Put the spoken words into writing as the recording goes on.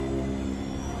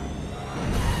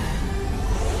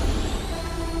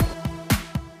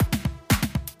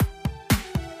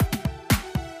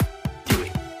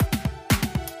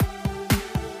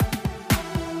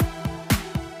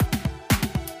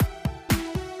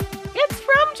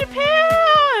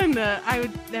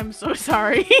I'm so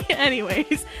sorry.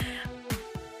 Anyways.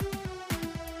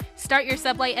 Start your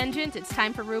sublight engines. It's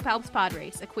time for Rube Helps Pod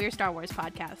Race, a queer Star Wars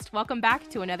podcast. Welcome back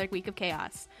to another week of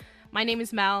chaos. My name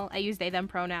is Mel. I use they, them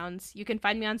pronouns. You can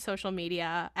find me on social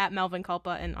media at Melvin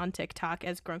Culpa and on TikTok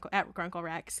as at Grunkle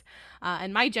Rex.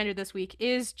 And my gender this week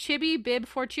is Chibi Bib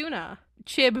Fortuna.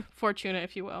 Chib Fortuna,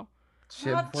 if you will.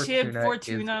 Chib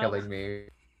Fortuna is killing me.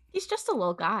 He's just a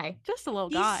little guy. Just a little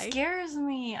guy. He scares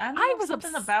me. I know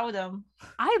something about him.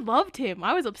 I loved him.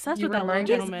 I was obsessed with that little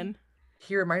gentleman.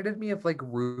 He reminded me of like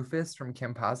Rufus from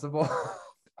Kim Possible.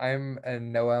 I'm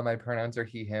Noah. My pronouns are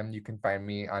he, him. You can find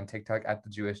me on TikTok at the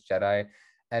Jewish Jedi.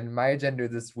 And my agenda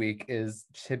this week is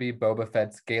Chibi Boba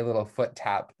Fett's gay little foot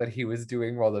tap that he was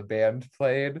doing while the band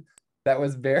played. That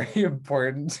was very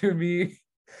important to me.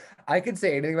 I could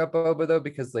say anything about Boba though,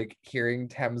 because like hearing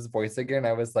Tem's voice again,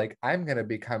 I was like, I'm gonna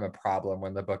become a problem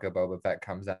when the Book of Boba Fett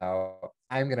comes out.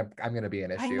 I'm gonna be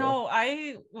an issue. I know.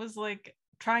 I was like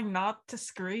trying not to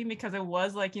scream because it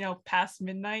was like, past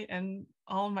midnight and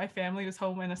all of my family was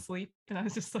home and asleep, and I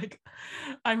was just like,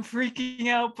 I'm freaking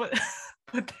out, but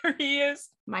there he is.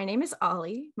 My name is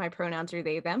Ollie. My pronouns are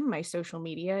they, them. My social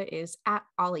media is at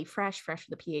Ollie Fresh with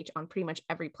the PH on pretty much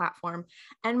every platform.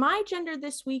 And my gender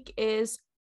this week is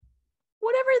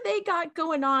whatever they got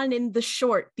going on in the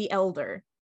short, The Elder.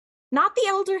 Not the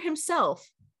Elder himself,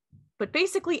 but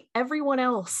basically everyone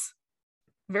else.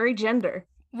 Very gender.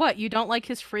 What, you don't like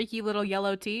his freaky little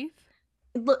yellow teeth?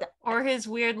 Look, or his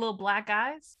weird little black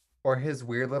eyes? Or his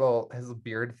weird little, his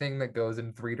beard thing that goes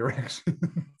in 3 directions.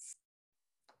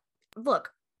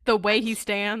 Look. The way he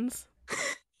stands.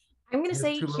 I'm going to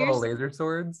say, 2 little laser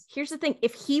swords. Here's the thing.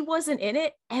 If he wasn't in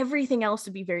it, everything else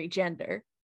would be very gender.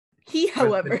 He,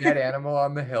 however, the dead animal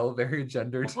on the hill, very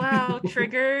gender. Wow,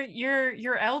 Trigger,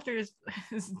 your elder is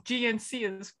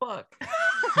GNC as fuck.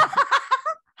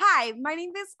 Hi, my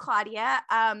name is Claudia.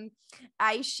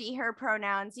 I, she, her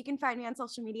pronouns. You can find me on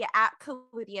social media at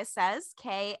Kaludia Says,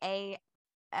 Kaludia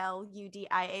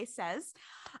Says.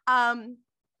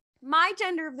 My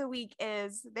gender of the week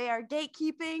is they are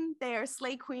gatekeeping, they are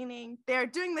slay queening, they are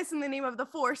doing this in the name of the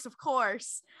Force, of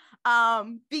course,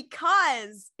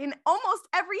 because in almost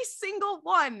every single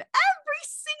one of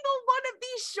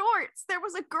these shorts, there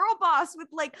was a girl boss with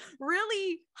like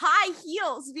really high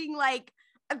heels being like,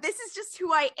 this is just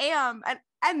who I am.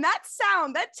 And that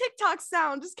TikTok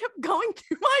sound just kept going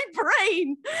through my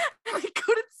brain. And I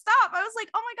couldn't stop. I was like,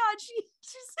 oh my God,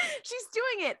 she's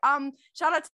doing it.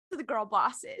 Shout out to the girl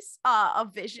bosses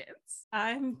of Visions.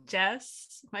 I'm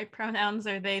Jess. My pronouns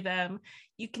are they, them.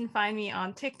 You can find me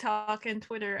on TikTok and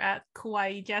Twitter at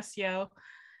Kawaii Jessio.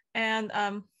 And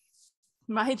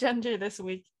my gender this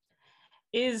week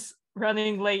is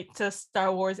running late to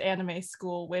Star Wars anime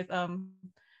school with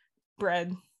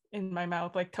bread in my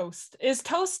mouth, like toast. Is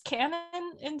toast canon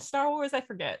in Star Wars? I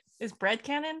forget. Is bread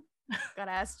canon?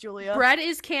 Gotta ask Julia. Bread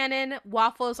is canon.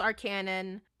 Waffles are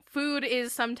canon. Food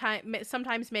is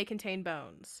sometimes may contain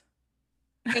bones.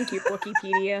 Thank you,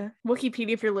 Wikipedia.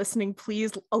 Wikipedia, if you're listening,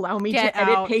 please allow me Get to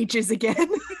edit out. pages again.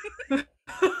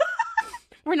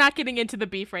 We're not getting into the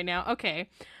beef right now. Okay.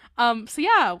 So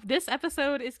yeah, this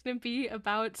episode is going to be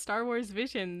about Star Wars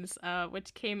Visions,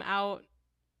 which came out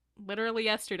literally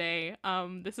yesterday.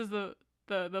 This is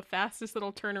the fastest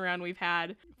little turnaround we've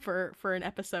had for an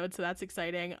episode, so that's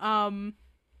exciting.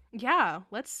 Yeah,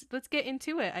 let's get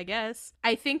into it, I guess.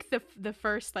 I think the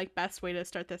first like best way to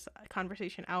start this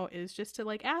conversation out is just to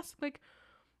like ask like,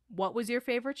 what was your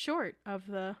favorite short of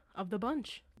the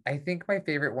bunch? I think my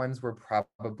favorite ones were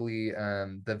probably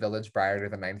The Village Bride or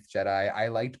The Ninth Jedi. I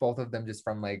liked both of them just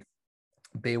from like,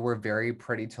 they were very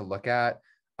pretty to look at.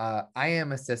 I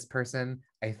am a cis person,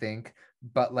 I think,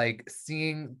 but like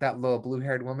seeing that little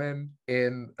blue-haired woman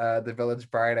in The Village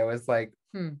Bride, I was like,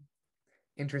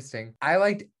 interesting. I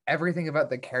liked everything about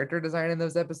the character design in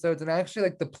those episodes, and I actually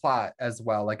like the plot as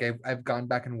well. Like I've gone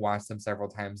back and watched them several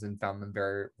times and found them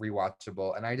very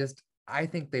rewatchable, and I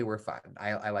think they were fun.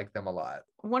 I like them a lot.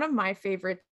 One of my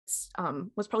favorites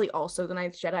was probably also The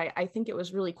Ninth Jedi. I think it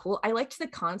was really cool. I liked the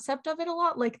concept of it a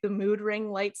lot, like the mood ring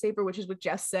lightsaber, which is what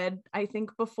Jess said, I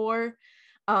think, before.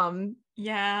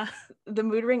 Yeah. The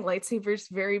mood ring lightsaber is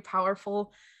very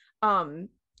powerful.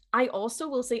 I also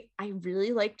will say I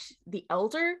really liked The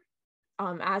Elder,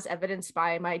 as evidenced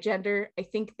by my gender. I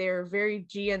think they're very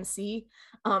GNC,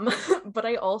 but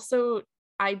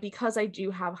because I do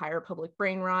have High Republic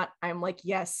brain rot, I'm like,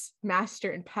 yes,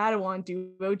 Master and Padawan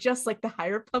duo, just like the High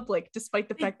Republic, despite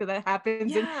the fact that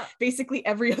happens in basically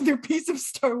every other piece of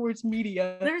Star Wars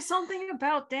media. There's something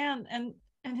about Dan and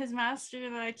his master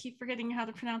that I keep forgetting how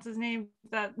to pronounce his name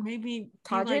that made me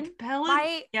Tajin? like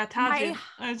Bellin. Tajin.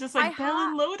 I was just like,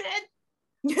 Bellin loaded.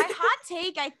 My hot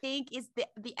take, I think, is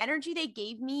the energy they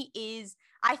gave me is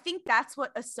I think that's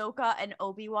what Ahsoka and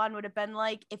Obi-Wan would have been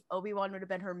like if Obi-Wan would have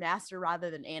been her master rather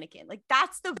than Anakin. Like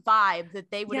that's the vibe that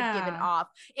they would have given Yeah. off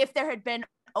if there had been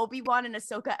Obi-Wan and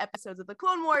Ahsoka episodes of the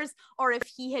Clone Wars, or if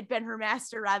he had been her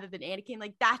master rather than Anakin.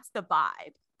 Like that's the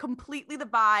vibe. Completely the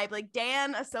vibe. Like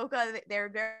Dan, Ahsoka, they're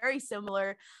very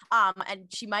similar. And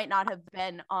she might not have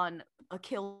been on a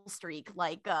kill streak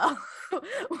like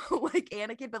like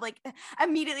Anakin, but like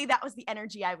immediately that was the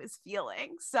energy I was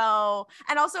feeling. So,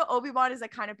 and also Obi-Wan is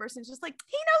that kind of person, just like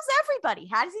he knows everybody.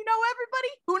 How does he know everybody?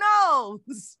 Who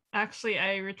knows? Actually,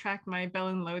 I retract my Bell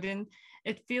and Loden.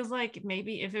 It feels like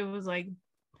maybe if it was like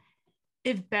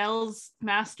if Bell's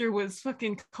master was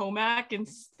fucking Comac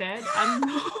instead. I don't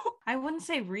know. I wouldn't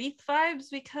say Wreath vibes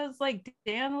because like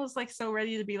Dan was like so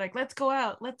ready to be like, let's go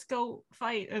out, let's go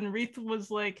fight. And Wreath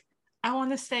was like, I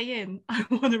want to stay in. I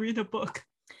want to read a book.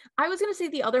 I was going to say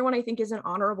the other one I think is an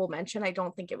honorable mention. I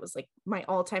don't think it was like my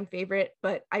all-time favorite,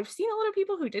 but I've seen a lot of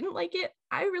people who didn't like it.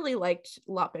 I really liked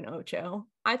Lop and Ocho.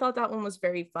 I thought that one was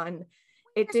very fun.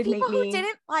 It There's did make people who me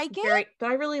didn't like it. very, but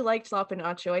I really liked Lop and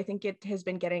Ocho. I think it has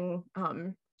been getting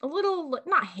a little,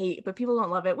 not hate, but people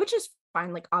don't love it, which is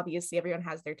fine. Like obviously everyone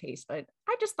has their taste, but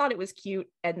I just thought it was cute,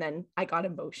 and then I got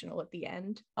emotional at the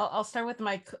end. I'll start with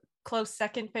my close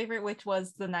second favorite, which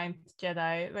was The Ninth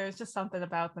Jedi. There's just something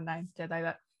about The Ninth Jedi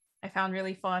that I found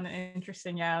really fun and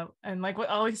interesting. Yeah, and like what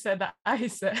Ollie said, that I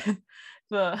said,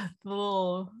 the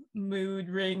little mood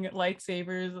ring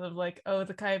lightsabers of like, oh,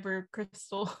 the Kyber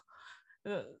crystal,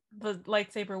 the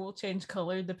lightsaber will change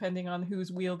color depending on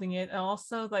who's wielding it, and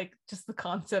also like just the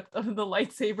concept of the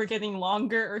lightsaber getting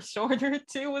longer or shorter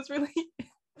too was really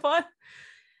fun.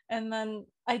 And then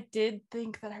I did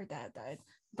think that her dad died,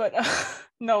 but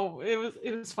no,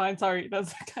 it was fine. Sorry,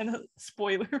 that's a kind of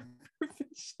spoiler for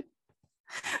Vision.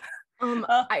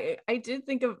 I did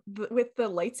think of with the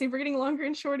lightsaber getting longer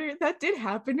and shorter, that did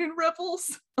happen in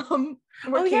Rebels. Where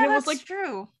Kanan that's was like,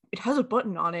 true. it has a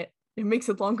button on it. It makes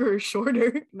it longer or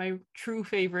shorter. My true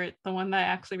favorite, the one that I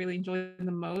actually really enjoyed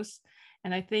the most,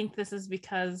 and I think this is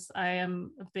because I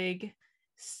am a big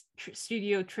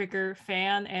Studio Trigger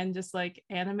fan and just like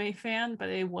anime fan, but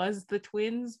it was the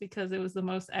twins because it was the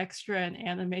most extra and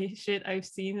anime shit I've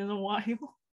seen in a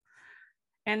while.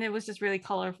 And it was just really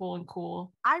colorful and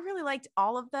cool. I really liked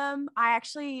all of them. I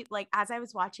actually, like, as I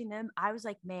was watching them, I was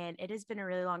like, man, it has been a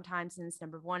really long time since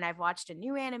number one, I've watched a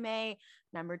new anime.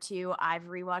 Number two, I've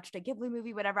rewatched a Ghibli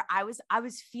movie, whatever. I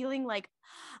was feeling like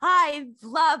I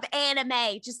love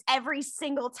anime just every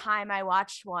single time I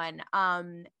watched one.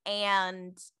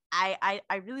 And I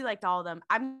really liked all of them.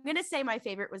 I'm gonna say my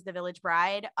favorite was The Village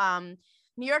Bride.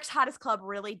 New York's Hottest Club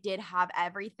really did have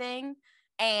everything,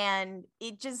 and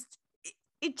it just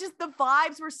the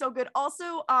vibes were so good.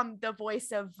 Also, the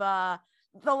voice of a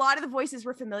lot of the voices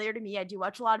were familiar to me. I do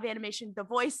watch a lot of animation. The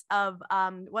voice of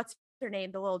what's her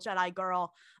name, the little Jedi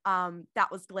girl,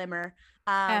 that was Glimmer.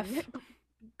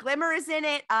 Glimmer is in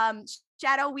it.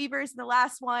 Shadow Weaver's in the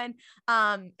last one.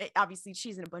 Obviously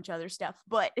she's in a bunch of other stuff,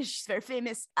 but she's very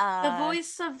famous. The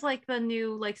voice of like the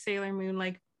new like Sailor Moon,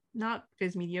 like not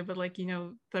Viz Media, but like, you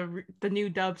know, the new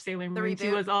dub Sailor Moon. She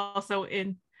was also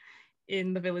in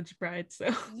The Village Bride.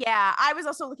 So yeah, I was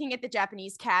also looking at the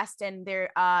Japanese cast, and there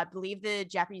I believe the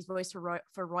Japanese voice for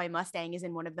Roy Mustang is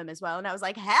in one of them as well, and I was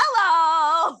like,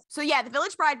 hello. So yeah, The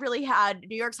Village Bride really had,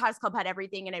 New York's Hottest Club had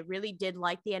everything, and I really did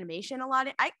like the animation a lot.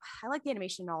 I like the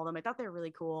animation in all of them. I thought they were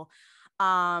really cool.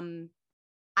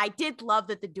 I did love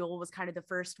that the duel was kind of the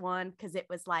first one, because it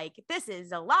was like, this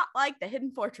is a lot like the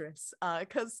Hidden Fortress,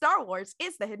 because Star Wars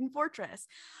is the Hidden Fortress.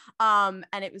 And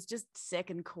it was just sick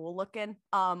and cool looking.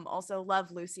 Also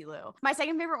love Lucy Liu. My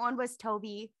second favorite one was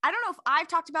Toby. I don't know if I've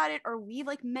talked about it or we've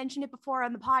like mentioned it before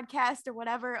on the podcast or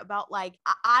whatever, about like,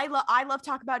 I love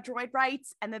talk about droid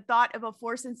rights, and the thought of a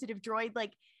force sensitive droid,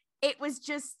 like, it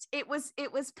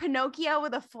was Pinocchio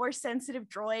with a force sensitive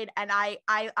droid, and I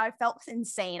felt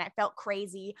insane. I felt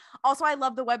crazy. Also, I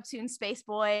love the webtoon Space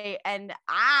Boy, and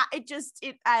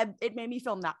it made me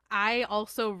feel nuts. I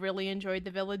also really enjoyed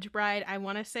The Village Bride. I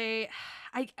want to say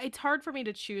it's hard for me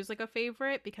to choose like a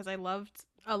favorite because I loved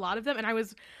a lot of them, and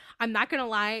I'm not gonna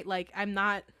lie, like, I'm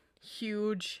not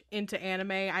huge into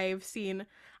anime. I've seen,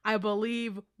 I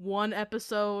believe, one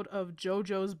episode of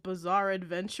JoJo's Bizarre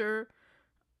Adventure,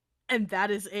 and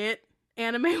that is it,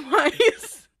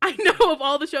 anime-wise. I know of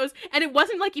all the shows, and it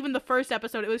wasn't like even the first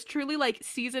episode. It was truly like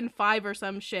season 5 or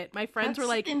some shit. My friends were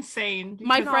like insane.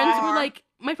 My friends were like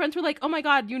my friends were like, "Oh my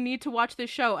god, you need to watch this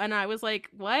show," and I was like,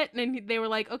 "What?" And they were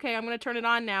like, "Okay, I'm gonna turn it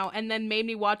on now," and then made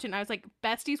me watch it. And I was like,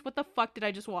 "Besties, what the fuck did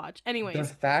I just watch?" The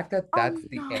Anyways, fact that Oh that's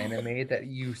the no. anime that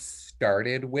you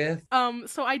started with,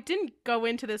 so I didn't go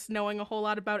into this knowing a whole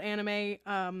lot about anime,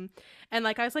 and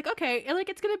like I was like, okay, and like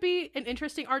it's gonna be an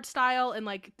interesting art style, and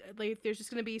like there's just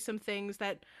gonna be some things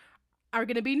that are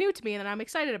going to be new to me, and I'm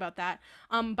excited about that.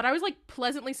 But I was like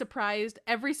pleasantly surprised.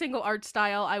 Every single art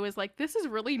style, I was like, this is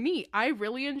really neat. I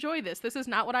really enjoy this. This is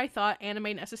not what I thought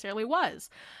anime necessarily was.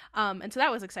 And so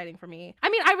that was exciting for me. I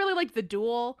mean, I really liked the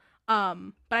duel.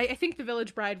 But I think The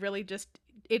Village Bride really just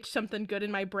itched something good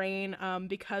in my brain,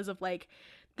 because of like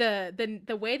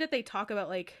the way that they talk about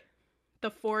like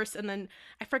the force, and then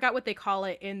I forgot what they call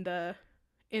it in the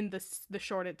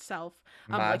short itself.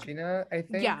 Like, Majina, I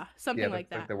think. yeah, something Yeah, like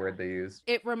that's like that. the word they used.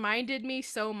 It reminded me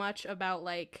so much about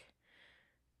like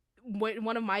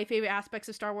one of my favorite aspects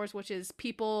of Star Wars, which is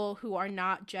people who are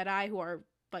not Jedi, who are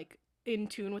like in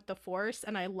tune with the Force,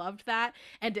 and I loved that.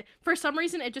 And for some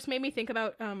reason, it just made me think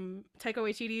about Taika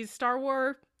Waititi's Star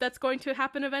Wars that's going to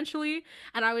happen eventually.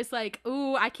 And I was like,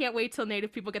 ooh, I can't wait till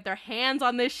Native people get their hands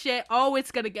on this shit. Oh,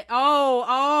 it's gonna get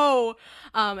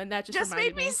and that just Made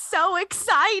reminded me me. so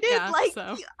excited. Yeah, like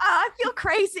so. I feel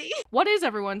crazy. What is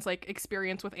everyone's like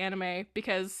experience with anime?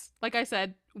 Because, like I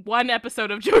said, one episode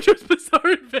of JoJo's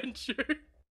Bizarre Adventure.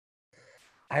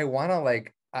 I want to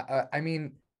like, I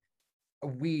mean,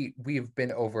 we've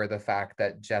been over the fact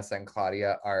that Jess and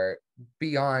Claudia are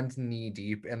beyond knee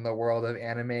deep in the world of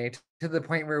anime to the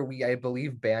point where we, I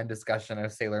believe, banned discussion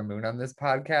of Sailor Moon on this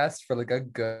podcast for like a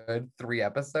good 3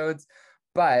 episodes.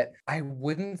 But I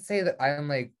wouldn't say that I'm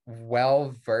like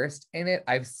well versed in it.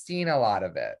 I've seen a lot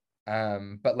of it.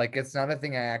 But like it's not a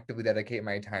thing I actively dedicate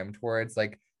my time towards,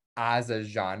 like as a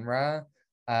genre.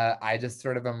 I just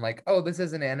sort of am like, oh, this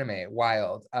is an anime,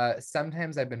 wild.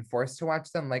 Sometimes I've been forced to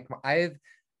watch them. Like I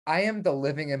am the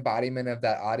living embodiment of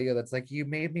that audio that's like, you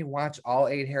made me watch all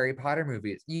 8 Harry Potter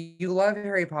movies. You love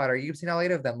Harry Potter. You've seen all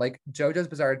 8 of them. Like JoJo's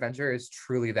Bizarre Adventure is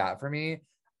truly that for me.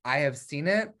 I have seen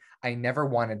it. I never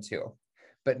wanted to,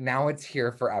 but now it's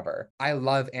here forever. I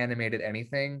love animated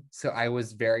anything. So I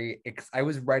was I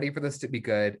was ready for this to be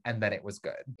good. And then it was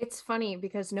good. It's funny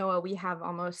because Noah, we have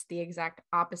almost the exact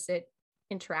opposite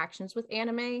interactions with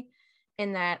anime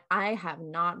in that I have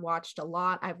not watched a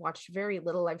lot. I've watched very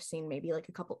little. I've seen maybe like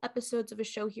a couple episodes of a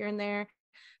show here and there,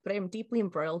 but I am deeply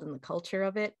embroiled in the culture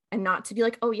of it. And not to be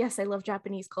like, oh yes, I love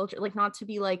Japanese culture, like not to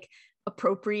be like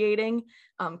appropriating,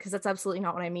 because that's absolutely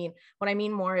not what I mean. What I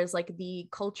mean more is like the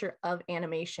culture of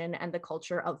animation and the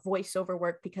culture of voiceover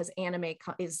work, because anime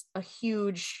is a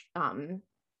huge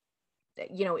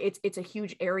it's a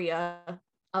huge area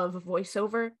of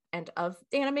voiceover and of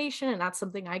animation, and that's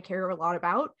something I care a lot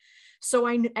about. So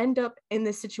I end up in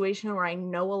this situation where I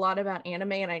know a lot about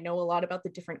anime, and I know a lot about the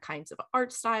different kinds of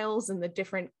art styles and the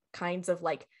different kinds of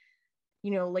like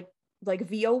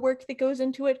VO work that goes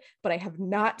into it, but I have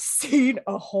not seen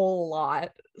a whole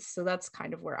lot. So that's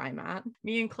kind of where I'm at.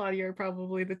 Me and Claudia are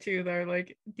probably the two that are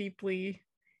like deeply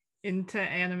into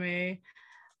anime.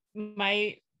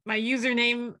 My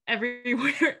username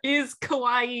everywhere is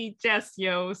Kawaii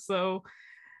Jesyo, so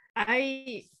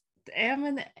I am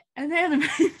an anime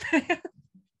fan.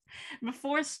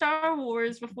 Before Star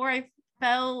Wars, before I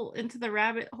fell into the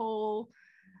rabbit hole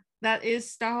that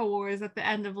is Star Wars at the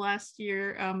end of last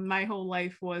year, my whole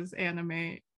life was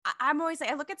anime. I'm always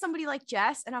like, I look at somebody like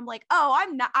Jess and I'm like, oh,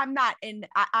 I'm not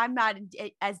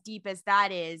as deep as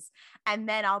that is. And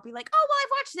then I'll be like, oh, well, I've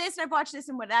watched this and I've watched this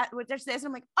and there's this. And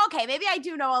I'm like, okay, maybe I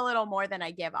do know a little more than I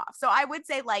give off. So I would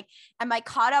say, like, am I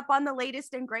caught up on the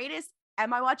latest and greatest?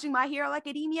 Am I watching My Hero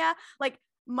Academia? Like,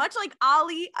 much like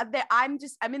Ollie, I'm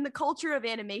in the culture of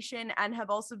animation and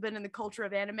have also been in the culture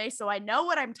of anime, so I know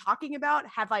what I'm talking about.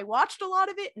 Have I watched a lot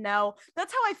of it? No.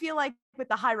 That's how I feel like with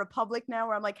the High Republic now,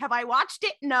 where I'm like, have I watched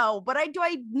it? No. But do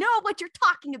I know what you're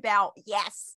talking about?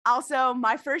 Yes. Also,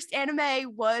 my first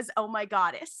anime was Oh My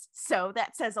Goddess, so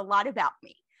that says a lot about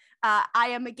me. I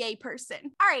am a gay person.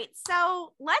 All right,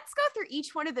 so let's go through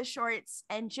each one of the shorts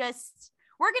and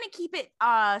we're going to keep it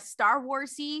Star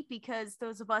Wars-y, because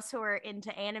those of us who are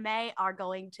into anime are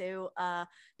going to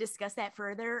discuss that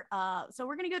further. So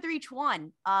we're going to go through each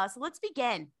one. So let's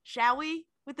begin, shall we,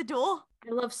 with the duel?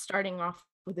 I love starting off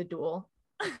with a duel.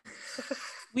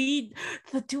 The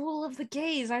duel of the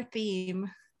gays, our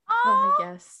theme. Oh,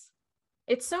 yes.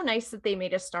 It's so nice that they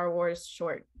made a Star Wars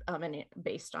short and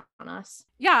based on us.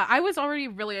 Yeah, I was already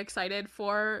really excited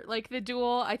for like the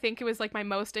duel. I think it was like my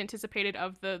most anticipated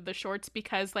of the shorts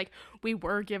because like we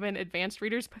were given advanced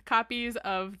readers copies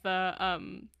of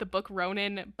the book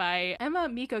Ronin by Emma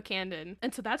Miko Candon.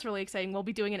 And so that's really exciting. We'll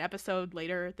be doing an episode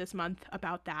later this month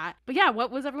about that. But yeah, what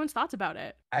was everyone's thoughts about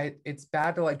it? It's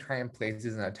bad to like try and place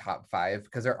these in a top 5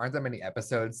 because there aren't that many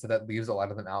episodes, so that leaves a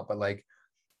lot of them out. But like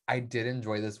I did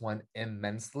enjoy this one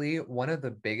immensely. One of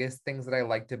the biggest things that I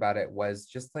liked about it was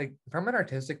just like from an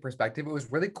artistic perspective, it was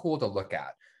really cool to look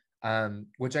at.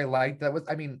 Which I liked. That was,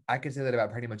 I mean, I could say that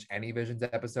about pretty much any Visions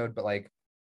episode, but like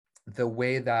the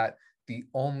way that the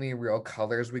only real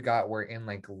colors we got were in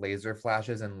like laser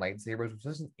flashes and lightsabers, which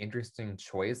was an interesting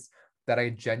choice that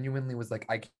I genuinely was like,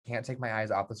 I can't take my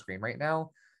eyes off the screen right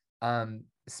now.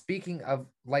 Speaking of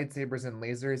lightsabers and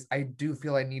lasers, I do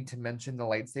feel I need to mention the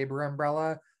lightsaber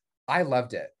umbrella. I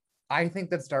loved it. I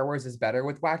think that Star Wars is better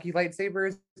with wacky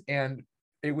lightsabers, and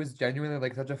it was genuinely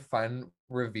like such a fun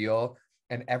reveal,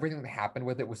 and everything that happened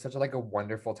with it was such a, like a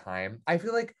wonderful time. I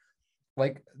feel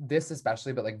like this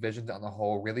especially, but like Visions on the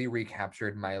whole really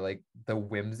recaptured my like the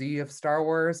whimsy of Star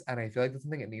Wars, and I feel like that's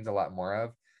something it needs a lot more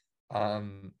of.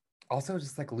 Also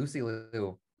just like Lucy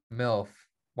Liu, MILF.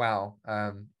 Wow.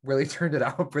 Really turned it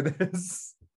out for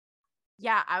this.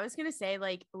 Yeah, I was gonna say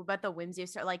like about the whimsy of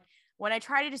Star, like when I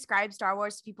try to describe Star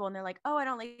Wars to people and they're like, oh, I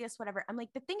don't like this, whatever. I'm like,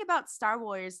 the thing about Star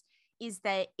Wars is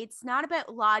that it's not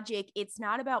about logic, it's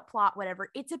not about plot, whatever.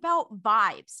 It's about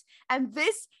vibes. And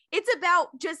this, it's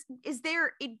about just, is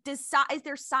there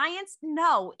science?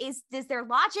 No. Is there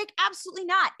logic? Absolutely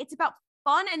not. It's about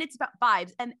fun and it's about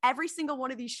vibes. And every single one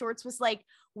of these shorts was like,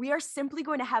 we are simply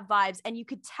going to have vibes. And you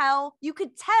could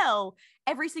tell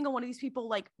every single one of these people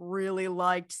like really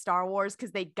liked Star Wars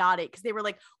because they got it, because they were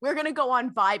like, we're going to go on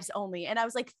vibes only. And I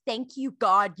was like, thank you,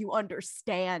 God, you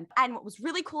understand. And what was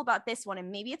really cool about this one, and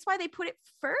maybe it's why they put it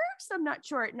first, I'm not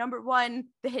sure. Number one,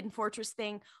 the Hidden Fortress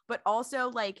thing, but also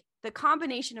like the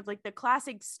combination of like the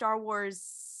classic Star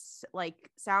Wars like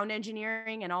sound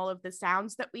engineering and all of the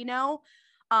sounds that we know.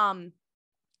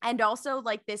 And also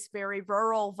like this very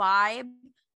rural vibe.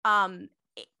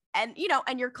 And you know,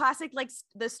 and your classic like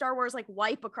the Star Wars like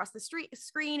wipe across the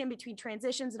screen in between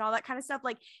transitions and all that kind of stuff.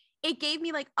 Like it gave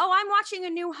me like, oh, I'm watching A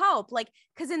New Hope. Like,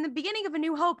 because in the beginning of A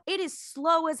New Hope, it is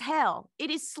slow as hell.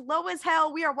 It is slow as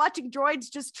hell. We are watching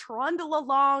droids just trundle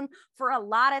along for a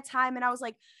lot of time. And I was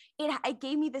like, it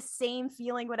gave me the same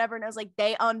feeling, whatever. And I was like,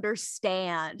 they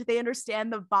understand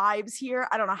the vibes here.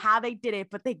 I don't know how they did it,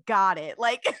 but they got it.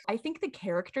 Like, I think the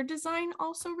character design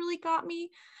also really got me.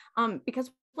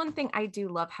 Because one thing I do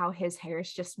love how his hair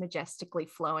is just majestically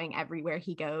flowing everywhere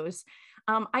he goes.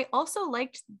 I also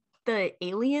liked the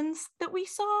aliens that we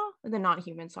saw, the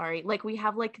non-human, sorry. Like we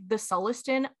have like the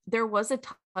Sullustan, there was a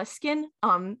Tusken,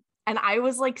 and I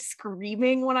was like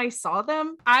screaming when I saw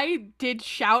them. I did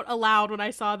shout aloud when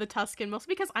I saw the Tusken,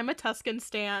 mostly because I'm a Tusken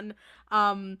stan.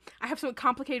 I have some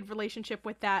complicated relationship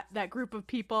with that group of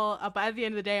people, but at the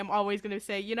end of the day, I'm always going to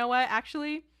say, you know what,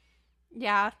 actually,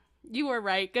 yeah, you were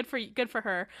right. Good for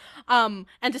her. And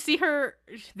to see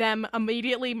them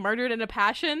immediately murdered in a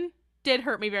passion did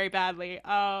hurt me very badly.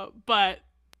 But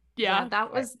yeah,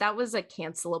 that was a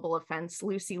cancelable offense.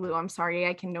 Lucy Liu, I'm sorry,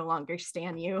 I can no longer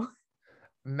stand you.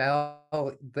 Mel,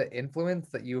 the influence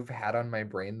that you've had on my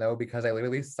brain though, because I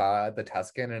literally saw the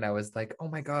Tusken and I was like, oh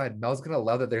my God, Mel's gonna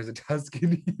love that there's a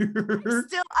Tusken here.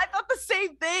 Still, I thought the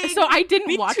same thing. So I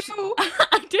didn't watch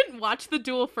I didn't watch the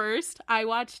duel first. I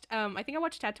watched I think I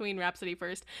watched Tatooine Rhapsody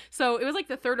first. So it was like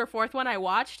the third or fourth one I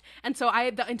watched. And so I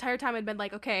the entire time I'd been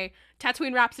like, okay,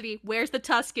 Tatooine Rhapsody, where's the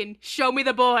Tusken? Show me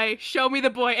the boy.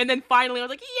 And then finally I was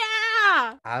like,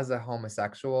 yeah. As a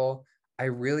homosexual, I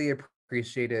really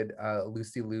appreciated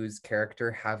Lucy Liu's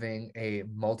character having a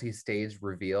multi-stage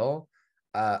reveal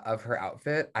of her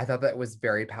outfit. I thought that was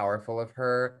very powerful of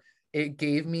her. It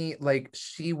gave me like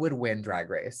she would win Drag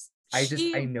Race. I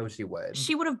know she would.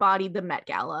 She would have bodied the Met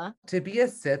Gala. To be a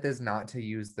Sith is not to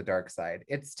use the dark side.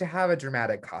 It's to have a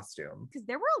dramatic costume. Because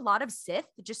there were a lot of Sith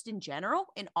just in general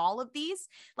in all of these.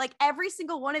 Like every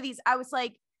single one of these, I was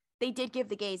like, they did give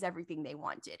the gays everything they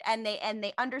wanted, and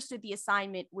they understood the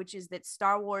assignment, which is that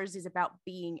Star Wars is about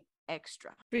being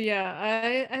extra. But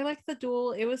yeah, I liked the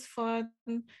duel. It was fun.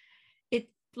 It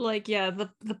like, yeah,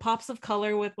 the pops of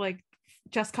color with like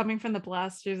just coming from the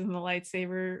blasters and the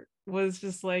lightsaber was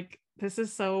just like, this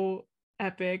is so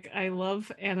epic. I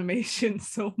love animation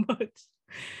so much.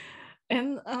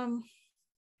 And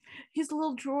his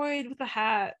little droid with a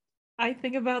hat, I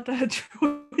think about that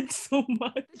droid so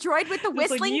much. The droid with the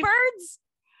whistling birds?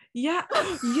 Yeah.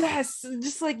 Yes.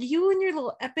 Just like you and your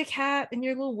little epic hat and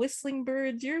your little whistling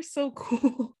birds. You're so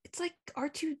cool. It's like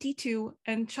R2D2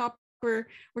 and Chopper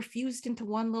were fused into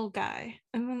one little guy.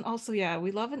 And then also, yeah,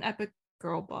 we love an epic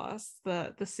girl boss.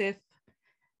 The Sith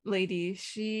lady.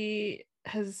 She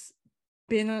has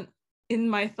been in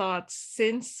my thoughts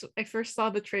since I first saw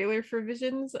the trailer for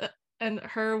Visions, and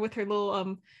her with her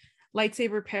little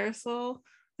lightsaber parasol,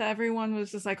 that everyone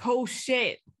was just like, oh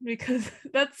shit, because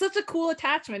that's such a cool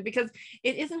attachment, because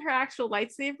it isn't her actual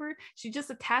lightsaber. She just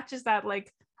attaches that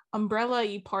like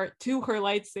umbrella-y part to her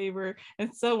lightsaber,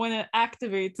 and so when it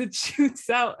activates, it shoots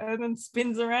out and then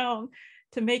spins around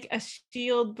to make a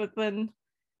shield, but then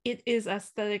it is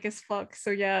aesthetic as fuck.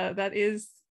 So yeah, that is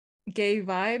gay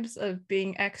vibes of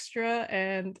being extra,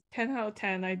 and 10 out of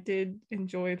 10. I did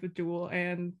enjoy the duel,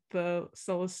 and the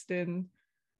Sullustan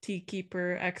Tea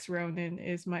Keeper X Ronin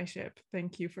is my ship.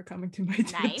 Thank you for coming to my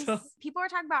Nice. TED Talk. People are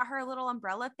talking about her little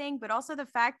umbrella thing, but also the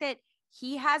fact that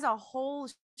he has a whole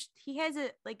he has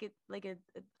a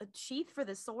sheath for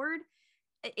the sword.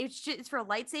 It's for a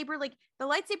lightsaber. Like, the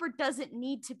lightsaber doesn't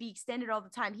need to be extended all the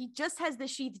time. He just has the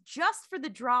sheath just for the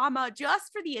drama,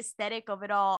 just for the aesthetic of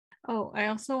it all. Oh, I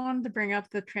also wanted to bring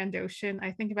up the Trandoshan.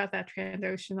 I think about that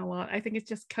Trandoshan a lot. I think it's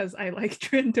just because I like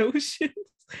Trandoshans.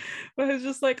 But I was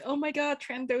just like, oh my god,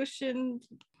 Trandoshan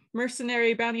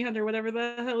mercenary bounty hunter, whatever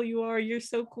the hell you are, you're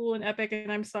so cool and epic,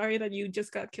 and I'm sorry that you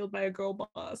just got killed by a girl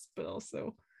boss, but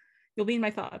also you'll be in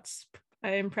my thoughts.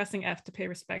 I am pressing F to pay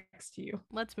respects to you.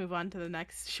 Let's move on to the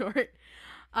next short.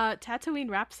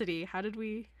 Tatooine Rhapsody. How did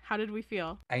we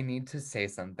feel? I need to say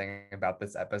something about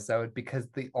this episode, because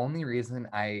the only reason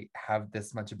I have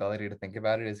this much ability to think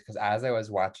about it is because as I was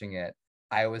watching it,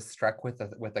 I was struck with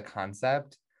the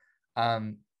concept.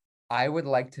 I would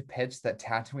like to pitch that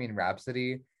Tatooine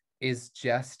Rhapsody is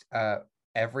just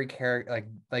every character,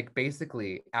 like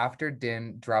basically after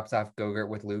Din drops off Gogurt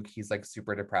with Luke, he's like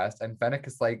super depressed, and Fennec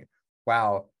is like,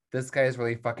 wow, this guy is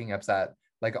really fucking upset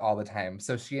like all the time.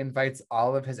 So she invites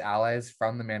all of his allies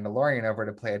from The Mandalorian over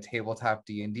to play a tabletop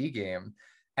D&D game,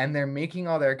 and they're making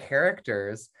all their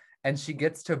characters, and she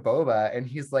gets to Boba and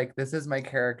he's like, this is my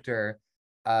character,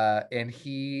 and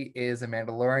he is a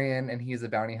Mandalorian and he's a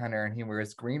bounty hunter and he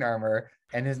wears green armor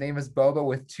and his name is Boba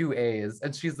with 2 A's,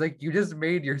 and she's like, you just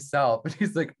made yourself, and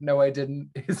he's like, no, I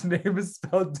didn't, his name is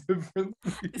spelled differently.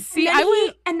 See,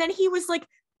 And then he was like,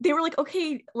 they were like,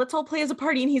 okay, let's all play as a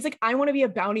party. And he's like, I want to be a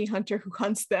bounty hunter who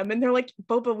hunts them. And they're like,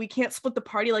 Boba, we can't split the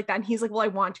party like that. And he's like, well, I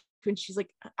want to. And she's like,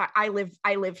 I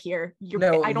live here.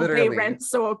 I don't pay rent,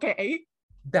 so okay.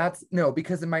 That's no,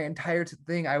 because in my entire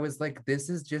thing, I was like, this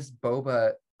is just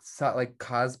Boba like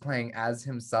cosplaying as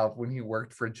himself when he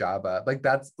worked for Jabba.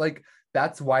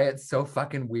 That's why it's so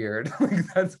fucking weird. Like,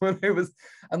 that's when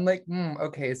I'm like,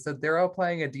 okay, so they're all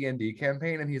playing a D&D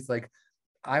campaign, and he's like,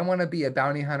 I want to be a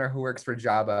bounty hunter who works for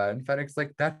Jabba. And Fennec's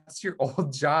like, that's your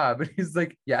old job. And he's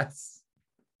like, yes,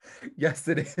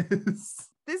 it is.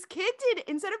 This kid did,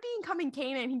 instead of becoming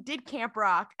Kanan, he did Camp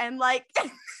Rock. And like,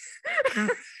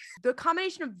 the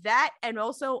combination of that and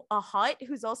also a Hutt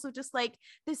who's also just like,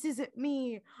 this isn't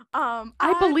me.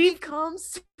 I believe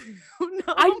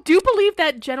I do believe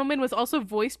that gentleman was also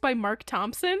voiced by Mark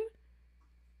Thompson.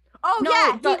 Oh no,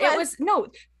 yeah, it was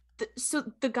so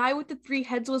the guy with the 3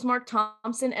 heads was Mark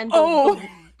Thompson, and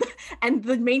and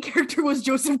the main character was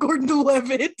Joseph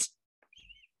Gordon-Levitt.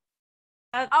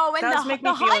 And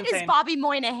the Hutt is Bobby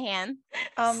Moynihan.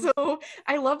 So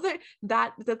I love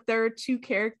that there are 2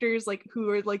 characters like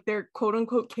who are like their quote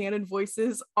unquote canon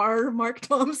voices are Mark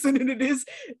Thompson, and it is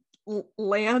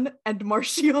Lan and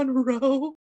Marchion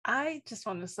Ro. I just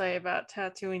want to say about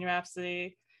Tatooine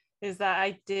Rhapsody is that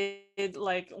I did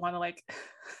like want to like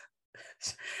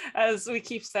as we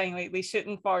keep saying lately, shit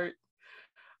and fart,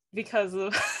 because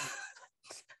of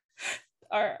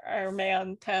our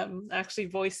man Tem actually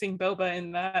voicing Boba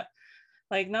in that.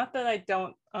 Like, not that I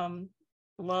don't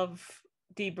love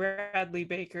D. Bradley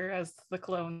Baker as the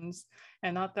clones,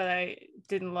 and not that I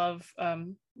didn't love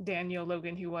Daniel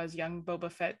Logan, who was young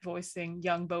Boba Fett, voicing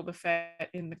young Boba Fett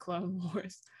in the Clone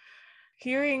Wars.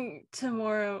 Hearing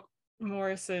Temuera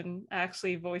Morrison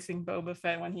actually voicing Boba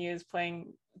Fett when he is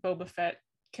playing Boba Fett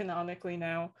canonically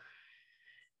now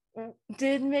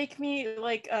did make me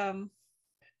like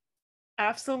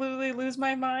absolutely lose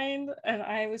my mind, and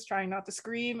I was trying not to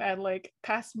scream at like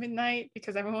past midnight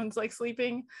because everyone's like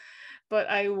sleeping, but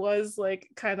I was like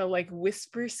kind of like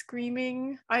whisper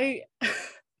screaming. I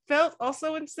felt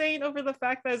also insane over the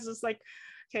fact that it's just like,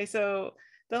 okay, so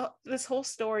this whole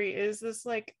story is this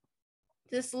like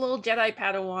this little Jedi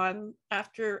Padawan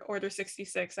after Order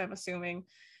 66, I'm assuming,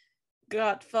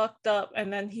 got fucked up,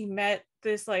 and then he met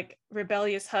this like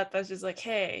rebellious Hutt that's just like,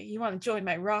 hey, you want to join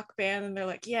my rock band? And they're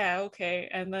like, yeah, okay.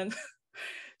 And then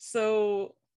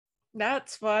so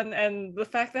that's fun. And the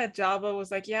fact that Jabba was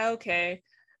like, yeah, okay,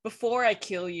 before I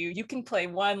kill you, you can play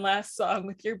one last song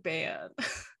with your band.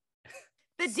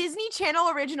 The Disney Channel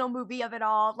original movie of it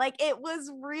all. Like, it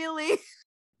was really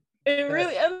It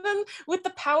really, and then with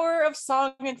the power of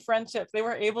song and friendship, they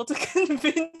were able to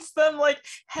convince them, like,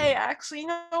 hey, actually, you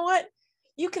know what?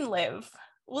 You can live.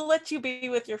 We'll let you be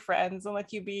with your friends and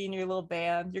let you be in your little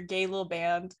band, your gay little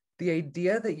band. The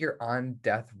idea that you're on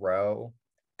death row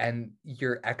and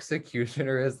your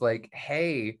executioner is like,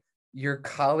 hey, your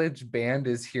college band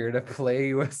is here to play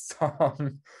you a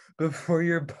song before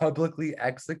you're publicly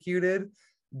executed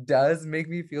does make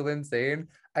me feel insane.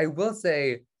 I will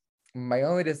say, my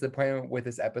only disappointment with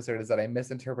this episode is that I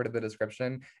misinterpreted the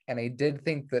description, and I did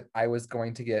think that I was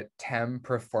going to get Tem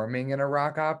performing in a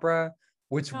rock opera,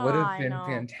 which would have I been know.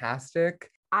 fantastic.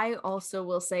 I also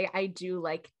will say I do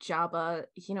like Jabba.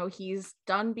 You know, he's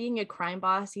done being a crime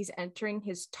boss. He's entering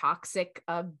his toxic,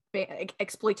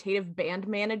 exploitative band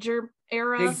manager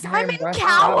era. Big time Simon rush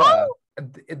Cowell? Jabba.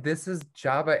 This is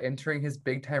Jabba entering his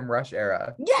big time rush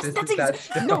era. Yes, This that's is that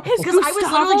exactly. show. No, His because I was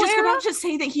literally Gustavo just era? about to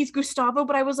say that he's Gustavo,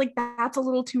 but I was like, that's a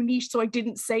little too niche, so I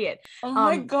didn't say it. Oh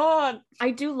my Um, god.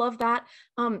 I do love that.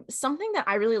 Something that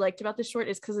I really liked about this short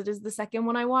is because it is the second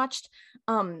one I watched.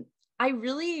 I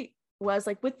really was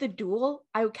like with the duel,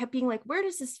 I kept being like, where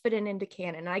does this fit into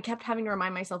canon? And I kept having to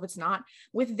remind myself it's not.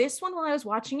 With this one, while I was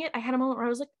watching it, I had a moment where I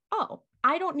was like, oh,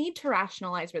 I don't need to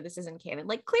rationalize where this is in canon.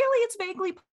 Like, clearly it's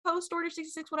vaguely post Order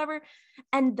 66, whatever.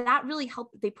 And that really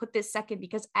helped that they put this second,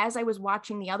 because as I was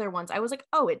watching the other ones, I was like,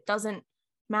 oh, it doesn't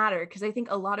matter. Because I think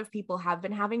a lot of people have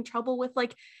been having trouble with,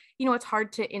 like, you know, it's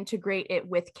hard to integrate it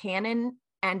with canon.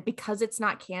 And because it's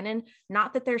not canon,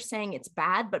 not that they're saying it's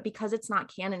bad, but because it's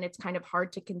not canon, it's kind of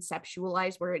hard to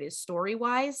conceptualize where it is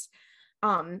story-wise,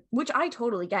 which I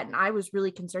totally get. And I was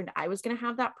really concerned I was going to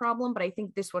have that problem, but I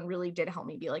think this one really did help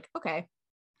me be like, okay,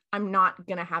 I'm not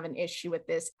going to have an issue with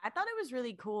this. I thought it was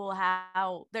really cool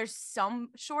how there's some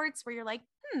shorts where you're like,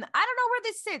 I don't know where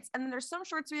this sits. And then there's some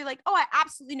shorts where you're like, oh, I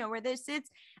absolutely know where this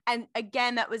sits. And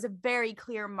again, that was a very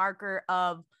clear marker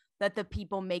of that the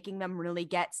people making them really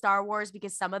get Star Wars,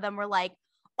 because some of them were like,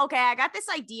 okay, I got this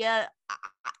idea.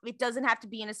 It doesn't have to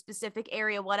be in a specific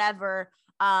area, whatever.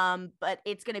 But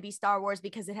it's going to be Star Wars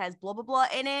because it has blah, blah, blah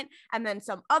in it. And then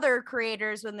some other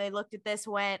creators, when they looked at this,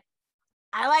 went,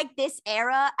 I like this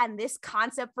era and this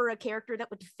concept for a character that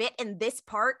would fit in this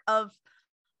part of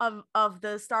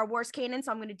the Star Wars canon.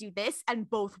 So I'm going to do this, and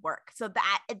both work. So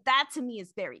that to me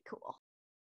is very cool.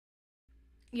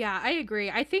 Yeah, I agree.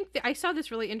 I think I saw this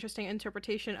really interesting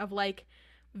interpretation of like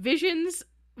visions.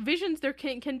 There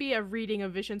can be a reading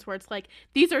of visions where it's like,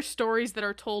 these are stories that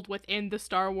are told within the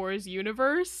Star Wars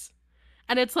universe.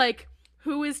 And it's like,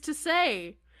 who is to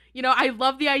say? You know, I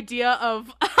love the idea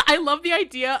of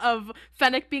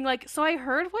Fennec being like, so I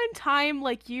heard one time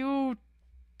like you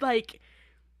like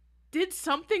did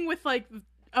something with like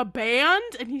a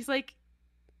band, and he's like,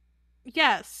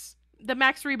 yes, the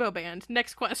Max Rebo band.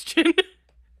 Next question.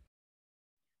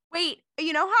 Wait,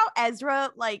 you know how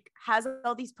Ezra like has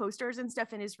all these posters and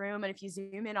stuff in his room, and if you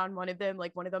zoom in on one of them,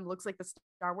 like one of them looks like the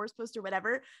Star Wars poster,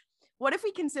 whatever. What if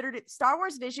we considered it Star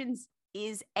Wars Visions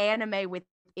is anime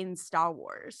within Star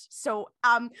Wars? So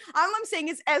all I'm saying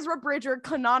is Ezra Bridger,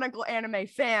 canonical anime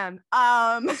fan.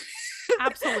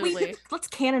 Absolutely. Let's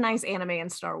canonize anime in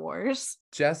Star Wars.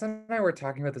 Jess and I were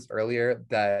talking about this earlier,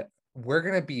 that we're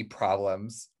going to be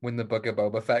problems when the Book of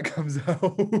Boba Fett comes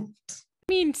out.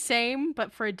 I mean, same,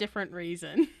 but for a different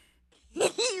reason.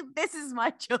 This is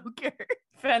my Joker.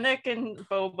 Fennec and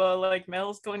Boba, like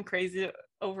Mel's going crazy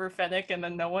over Fennec, and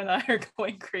then Noah and I are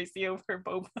going crazy over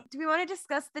Boba. Do we want to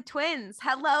discuss the twins?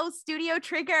 Hello, Studio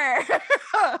Trigger.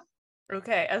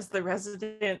 Okay, as the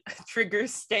resident Trigger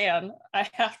stan, I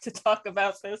have to talk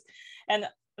about this, and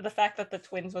the fact that the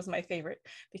twins was my favorite,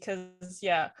 because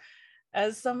yeah,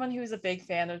 as someone who's a big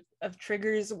fan of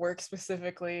Trigger's work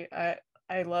specifically,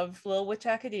 I love Little Witch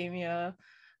Academia.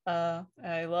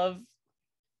 I love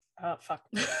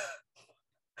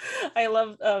I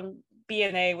love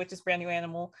BNA, which is Brand New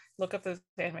Animal. Look up those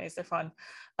animes, they're fun.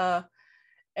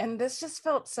 And this just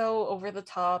felt so over the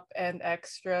top and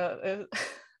extra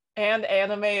and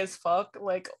anime as fuck,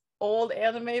 like old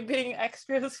anime being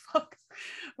extra as fuck,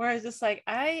 where I was just like,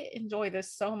 I enjoy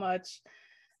this so much.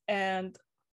 And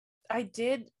I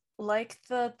did like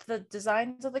the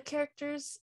designs of the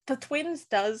characters. The twins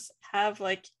does have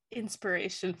like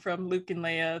inspiration from Luke and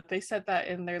Leia. They said that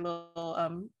in their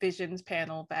little Visions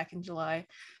panel back in July.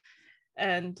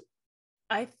 And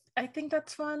I think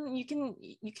that's fun. You can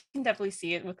definitely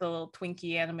see it with the little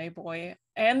Twinkie anime boy,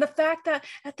 and the fact that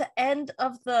at the end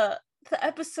of the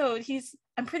episode,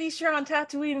 I'm pretty sure on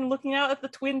Tatooine looking out at the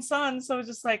twin suns. So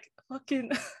just like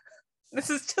fucking, this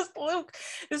is just Luke.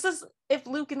 This is if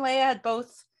Luke and Leia had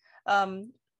both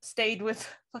stayed with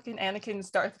fucking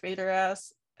Anakin's Darth Vader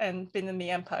ass and been in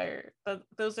the Empire.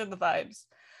 Those are the vibes.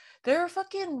 There are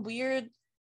fucking weird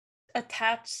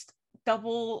attached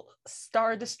double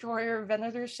Star Destroyer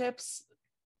Venator ships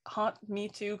haunt me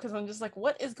too, because I'm just like,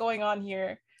 what is going on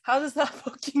here? How does that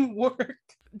fucking work?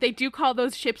 They do call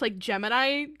those ships like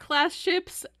Gemini class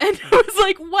ships, and I was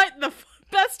like, what the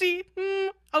bestie?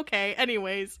 Okay,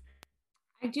 anyways.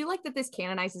 I do like that this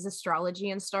canonizes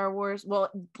astrology in Star Wars.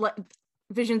 Well,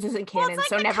 Visions isn't canon, like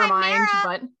so the never mind.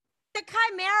 Chimera. But The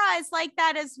Chimera is like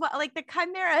that as well. Like the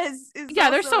Chimera is yeah,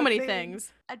 there's also so a many thing.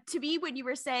 things. To me, when you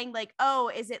were saying like,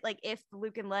 oh, is it like if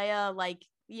Luke and Leia, like,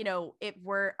 you know, it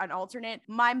were an alternate,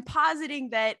 I'm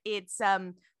positing that it's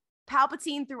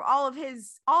Palpatine through all of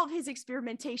his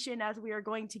experimentation, as we are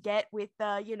going to get with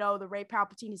you know, the Rey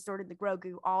Palpatine, his sword, and the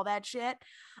Grogu, all that shit.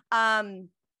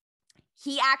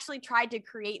 He actually tried to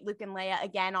create Luke and Leia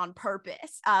again on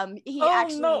purpose.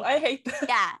 No, I hate that.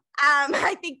 Yeah.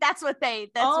 I think that's what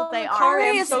they are.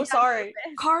 Kari, I'm so sorry.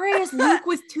 Kari is Luke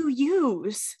with 2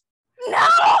 U's.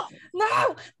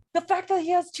 No, the fact that he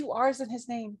has 2 R's in his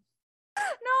name.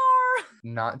 No.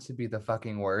 Not to be the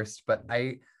fucking worst, but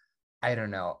I don't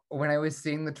know. When I was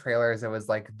seeing the trailers, I was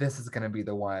like, this is gonna be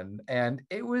the one. And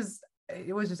it was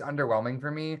just underwhelming for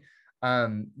me.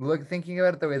 Look, thinking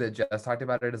about it the way that Jess talked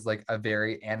about it is like a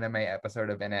very anime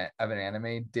episode of an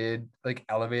anime did like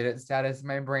elevate its status in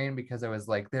my brain, because I was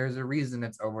like, there's a reason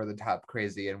it's over the top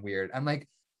crazy and weird. I'm like,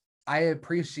 I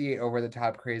appreciate over the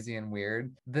top crazy and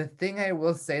weird. The thing I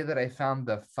will say that I found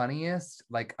the funniest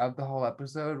like of the whole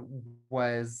episode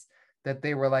was that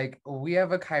they were like, we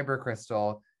have a kyber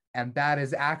crystal, and that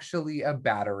is actually a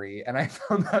battery. And I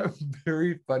found that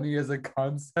very funny as a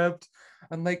concept.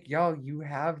 I'm like, y'all, you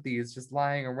have these just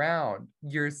lying around.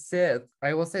 You're Sith.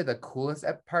 I will say the coolest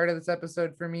part of this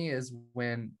episode for me is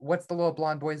what's the little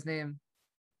blonde boy's name?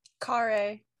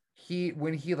 Kare.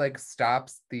 When he like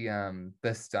stops the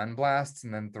stun blasts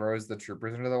and then throws the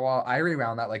troopers into the wall. I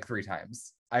rewound that like 3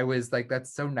 times. I was like,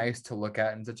 that's so nice to look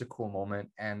at and such a cool moment.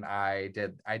 And I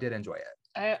did enjoy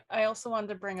it. I also wanted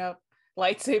to bring up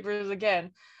lightsabers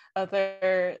again.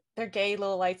 Their gay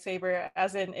little lightsaber,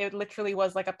 as in it literally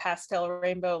was like a pastel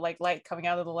rainbow like light coming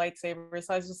out of the lightsaber.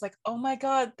 So I was just like, oh my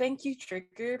god, thank you,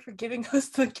 Trigger, for giving us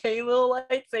the gay little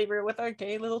lightsaber with our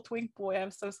gay little twink boy.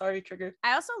 I'm so sorry, Trigger.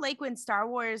 I also like when Star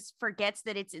Wars forgets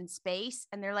that it's in space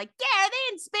and they're like, yeah, are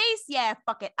they in space? Yeah,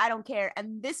 fuck it, I don't care.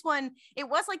 And this one, it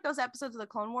was like those episodes of the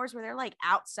Clone Wars where they're like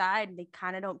outside and they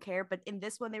kind of don't care. But in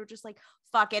this one, they were just like,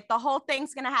 fuck it, the whole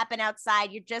thing's gonna happen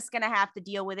outside. You're just gonna have to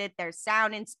deal with it. There's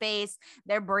sound in space,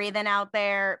 they're breathing out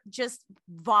there, just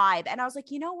vibe. And I was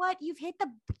like, you know what, you've hit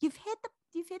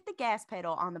the gas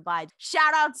pedal on the vibe.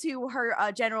 Shout out to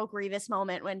her General Grievous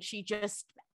moment when she just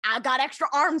got extra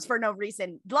arms for no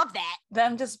reason. Love that.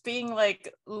 Them just being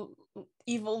like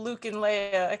evil Luke and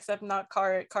Leia, except not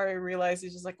Kari. Kari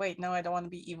realizes just like, wait, no, I don't want to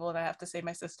be evil and I have to save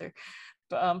my sister.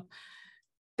 But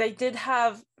they did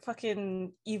have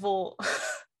fucking evil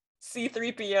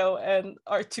C-3PO and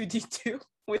R2-D2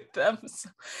 with them. So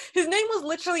his name was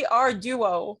literally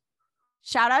R-Duo.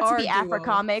 Shout out to the R-Duo.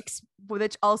 Afrocomics,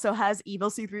 which also has evil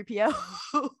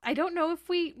C-3PO. I don't know if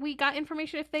we got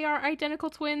information if they are identical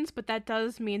twins, but that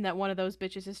does mean that one of those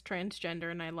bitches is transgender,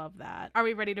 and I love that. Are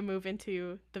we ready to move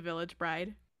into the Village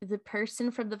Bride? the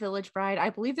person from the Village Bride, I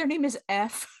believe their name is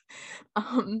F,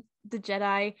 the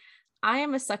Jedi. I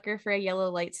am a sucker for a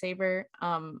yellow lightsaber.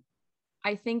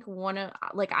 I think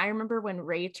I remember when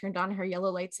Rey turned on her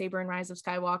yellow lightsaber in Rise of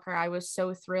Skywalker, I was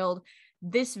so thrilled.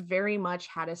 This very much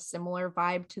had a similar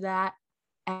vibe to that.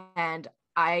 And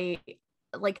I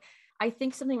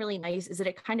think something really nice is that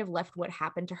it kind of left what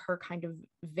happened to her kind of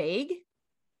vague.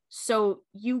 So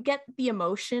you get the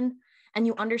emotion and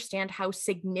you understand how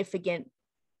significant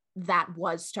that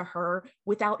was to her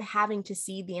without having to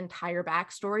see the entire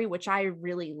backstory, which I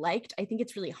really liked. I think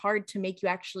it's really hard to make you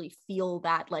actually feel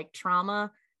that like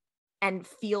trauma and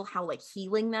feel how like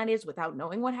healing that is without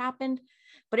knowing what happened,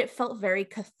 but it felt very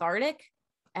cathartic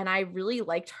and I really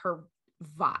liked her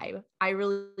vibe. I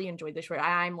really enjoyed the short.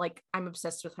 I'm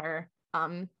obsessed with her.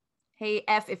 Hey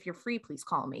F, if you're free, please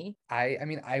call me. I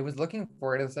mean, I was looking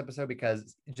forward to this episode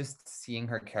because just seeing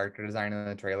her character design in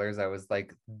the trailers, I was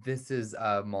like, this is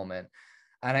a moment.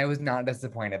 And I was not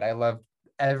disappointed. I loved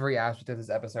every aspect of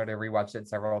this episode. I rewatched it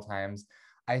several times.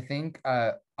 I think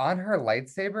on her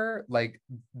lightsaber, like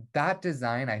that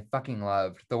design I fucking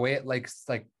loved. The way it like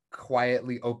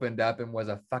quietly opened up and was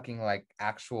a fucking like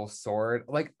actual sword.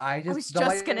 Like I was the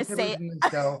just gonna lightsabers say in the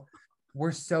show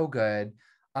were so good.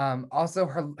 Also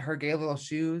her gay little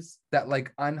shoes that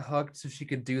like unhooked so she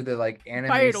could do the like anime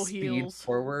Vital speed heels.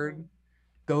 forward.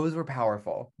 Those were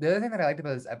powerful. The other thing that I liked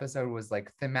about this episode was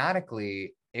like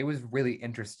thematically, it was really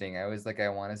interesting. I was like, I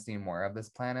want to see more of this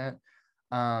planet.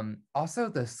 Also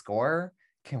the score.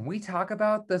 Can we talk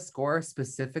about the score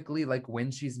specifically, like when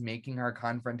she's making her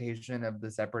confrontation of the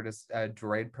separatist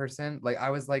droid person? Like I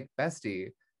was like, bestie,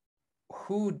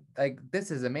 who like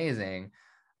this is amazing.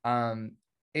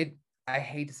 It I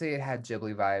hate to say it had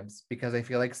Ghibli vibes because I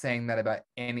feel like saying that about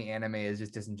any anime is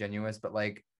just disingenuous, but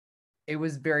like it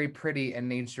was very pretty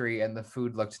and naturey and the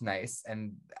food looked nice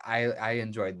and I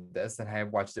enjoyed this and I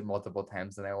have watched it multiple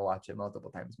times and I will watch it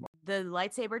multiple times more. the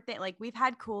lightsaber thing. Like we've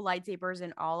had cool lightsabers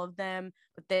in all of them,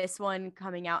 but this one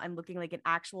coming out and looking like an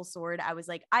actual sword, I was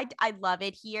like, I love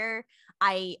it here.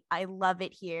 I love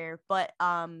it here. But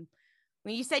when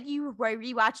you said you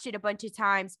rewatched it a bunch of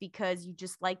times because you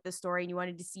just liked the story and you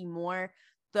wanted to see more,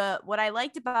 what I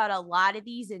liked about a lot of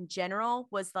these in general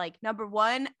was like, number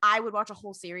one, I would watch a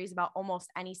whole series about almost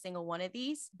any single one of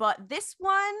these, but this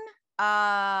one,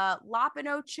 La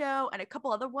Pinocho and a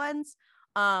couple other ones,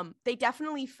 they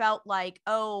definitely felt like,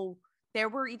 oh, there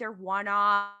were either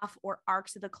one-off or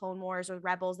arcs of the Clone Wars or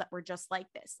Rebels that were just like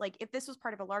this. Like if this was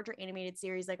part of a larger animated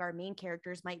series, like our main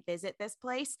characters might visit this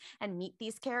place and meet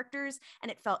these characters, and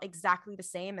it felt exactly the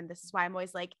same. And this is why I'm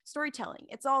always like, storytelling,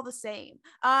 it's all the same.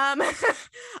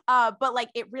 But like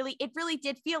it really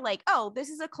did feel like, oh, this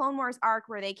is a Clone Wars arc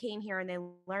where they came here and they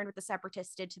learned what the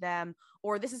Separatists did to them,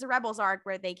 or this is a Rebels arc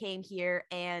where they came here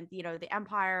and the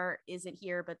Empire isn't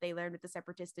here, but they learned what the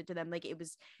Separatists did to them. Like it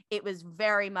was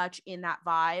very much in that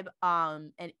vibe.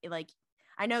 And like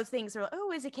I know things are like,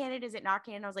 oh, is it canon? Is it not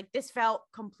canon? I was like, this felt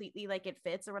completely like it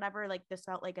fits or whatever. Like this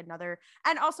felt like another.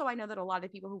 And also, I know that a lot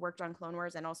of people who worked on Clone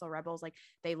Wars and also Rebels, like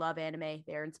they love anime.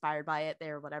 They're inspired by it.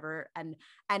 They're whatever. And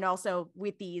also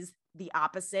with these, the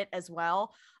opposite as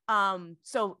well.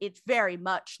 So it's very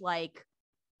much like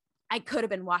I could have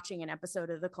been watching an episode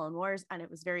of the Clone Wars and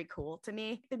it was very cool to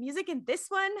me. The music in this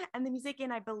one and the music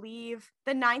in, I believe,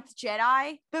 The Ninth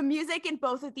Jedi, the music in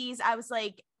both of these, I was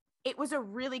like, it was a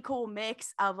really cool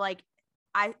mix of like,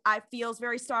 I feels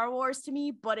very Star Wars to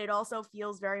me, but it also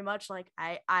feels very much like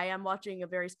I am watching a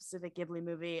very specific Ghibli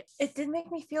movie. It did make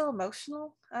me feel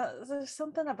emotional. There's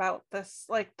something about this,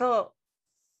 like the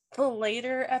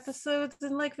later episodes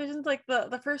in like Visions, like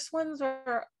the first ones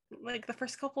were like the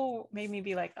first couple made me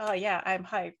be like, oh yeah, I'm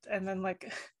hyped, and then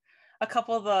like a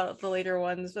couple of the later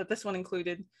ones, but this one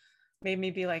included, made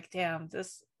me be like, damn,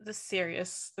 this is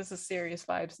serious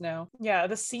vibes now. Yeah,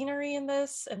 the scenery in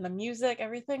this and the music,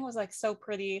 everything was like so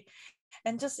pretty,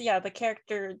 and just the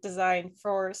character design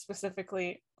for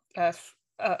specifically F.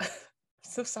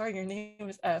 So sorry, your name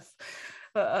is F.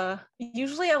 But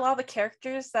usually a lot of the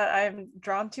characters that I'm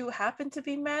drawn to happen to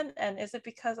be men, and is it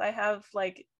because I have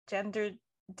like gender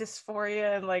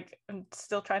dysphoria and like I'm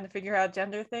still trying to figure out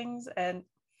gender things, and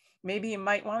maybe you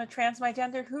might want to trans my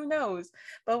gender, who knows?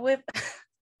 But with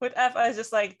with F, I was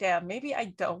just like, damn, maybe I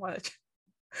don't want to.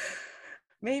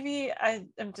 Maybe I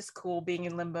am just cool being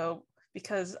in limbo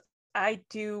because I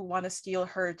do want to steal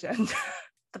her gender.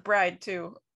 The bride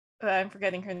too. I'm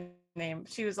forgetting her name.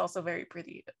 She was also very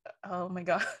pretty. Oh my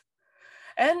god.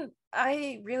 And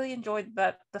I really enjoyed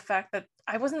the fact that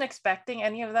I wasn't expecting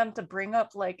any of them to bring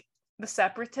up like the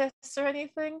Separatists or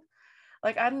anything.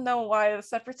 Like I don't know why the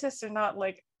Separatists are not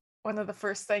like one of the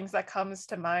first things that comes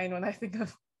to mind when I think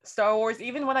of Star Wars.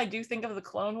 Even when I do think of the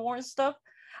Clone Wars stuff,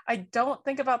 I don't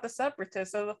think about the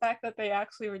Separatists. So the fact that they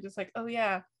actually were just like, oh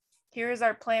yeah, here's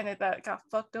our planet that got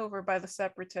fucked over by the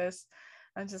Separatists.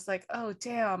 I'm just like, oh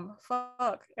damn,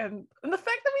 fuck. And the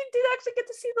fact that we did actually get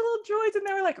to see the little droids and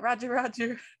they were like, Roger,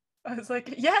 Roger. I was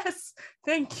like, yes,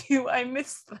 thank you. I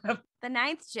missed them. The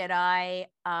Ninth Jedi,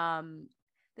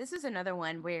 this is another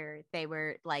one where they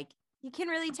were like, you can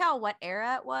really tell what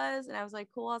era it was. And I was like,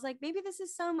 cool. I was like, maybe this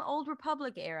is some old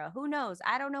Republic era. Who knows?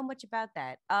 I don't know much about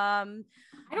that. I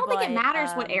don't think it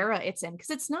matters what era it's in, because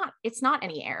it's not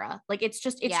any era. Like it's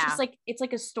just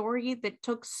like a story that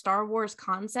took Star Wars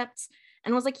concepts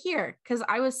and was like, here. Because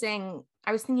I was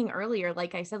thinking earlier,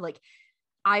 like I said, like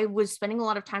I was spending a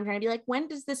lot of time trying to be like, when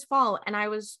does this fall? And I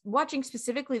was watching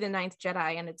specifically The Ninth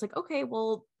Jedi, and it's like, okay,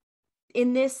 well,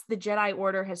 in this, the Jedi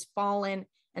Order has fallen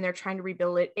and they're trying to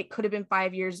rebuild it. It could have been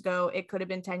 5 years ago. It could have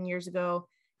been 10 years ago.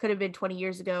 Could have been 20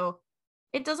 years ago.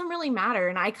 It doesn't really matter.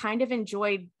 And I kind of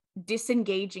enjoyed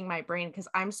disengaging my brain, because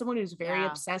I'm someone who's very Yeah.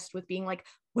 obsessed with being like,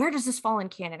 where does this fall in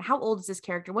canon? How old is this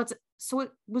character? What's it? So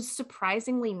it was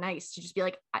surprisingly nice to just be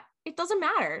like, it doesn't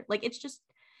matter. Like it's just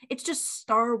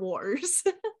Star Wars.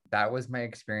 That was my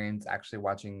experience actually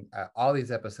watching all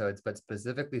these episodes, but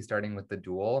specifically starting with the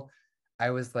duel. I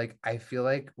was like, I feel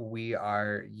like we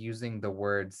are using the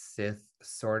word Sith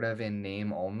sort of in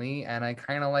name only, and I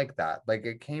kind of like that. Like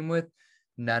it came with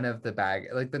none of the bag.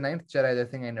 Like the Ninth Jedi, the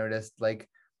thing I noticed, like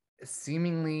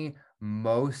seemingly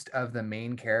most of the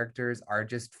main characters are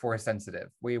just force sensitive.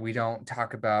 We don't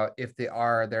talk about if they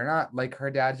are, they're not. Like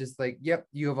her dad just like, yep,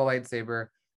 you have a lightsaber,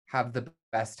 have the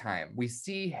best time. We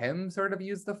see him sort of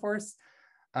use the force.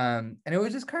 And it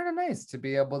was just kind of nice to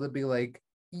be able to be like,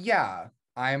 yeah,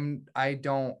 I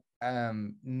don't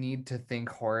need to think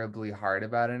horribly hard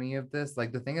about any of this.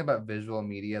 Like the thing about visual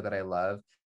media that I love,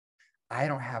 I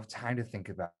don't have time to think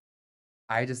about.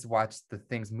 I just watched the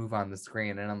things move on the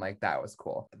screen and I'm like, that was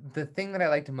cool. The thing that I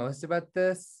liked most about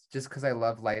this, just because I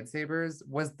love lightsabers,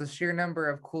 was the sheer number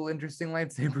of cool, interesting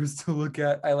lightsabers to look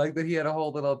at. I like that he had a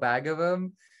whole little bag of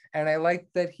them. And I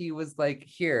liked that he was like,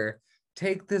 here,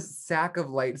 take this sack of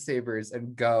lightsabers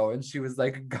and go. And she was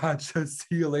like, gotcha,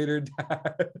 see you later,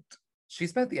 Dad. She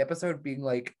spent the episode being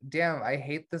like, damn, I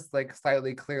hate this like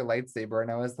slightly clear lightsaber. And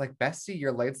I was like, Bestie,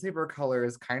 your lightsaber color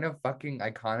is kind of fucking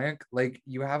iconic. Like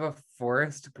you have a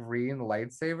forest green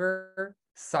lightsaber.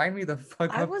 Sign me the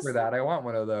fuck up for that. I want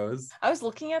one of those. I was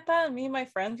looking at that and me and my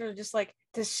friends were just like,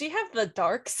 does she have the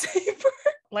dark saber?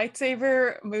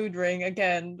 Lightsaber mood ring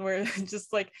again, where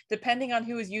just like depending on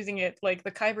who is using it, like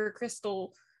the kyber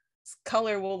crystal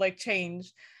color will like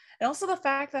change. And also the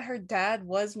fact that her dad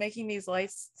was making these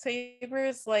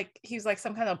lightsabers, like he's like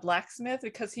some kind of blacksmith,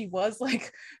 because he was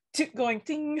like going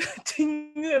ting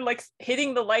ting and like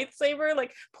hitting the lightsaber,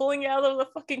 like pulling it out of the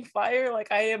fucking fire,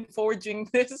 like I am forging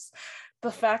this.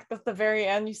 The fact that at the very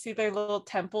end you see their little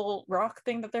temple rock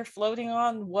thing that they're floating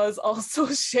on was also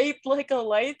shaped like a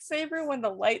lightsaber when the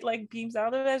light like beams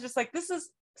out of it. It's just like, this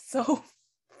is so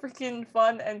freaking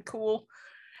fun and cool.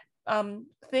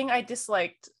 Thing I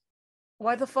disliked,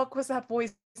 why the fuck was that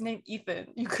boy's name Ethan?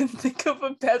 You couldn't think of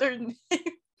a better name.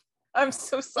 I'm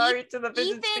so sorry to the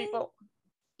Visions people.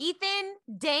 Ethan,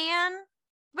 Dan,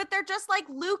 but they're just like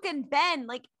Luke and Ben.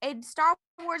 Like in Star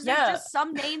Wars, there's just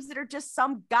some names that are just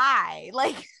some guy.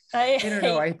 Like I don't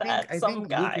know. I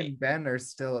think Luke and Ben are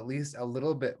still at least a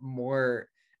little bit more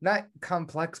not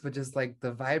complex, but just like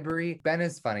the vibery. Ben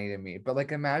is funny to me, but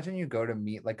like imagine you go to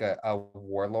meet like a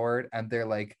warlord and they're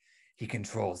like, he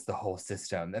controls the whole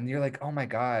system, and you're like, oh my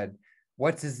god,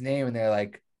 what's his name? And they're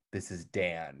like, this is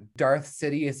Dan. Darth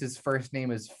Sidious's first name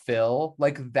is Phil.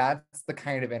 Like that's the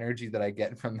kind of energy that I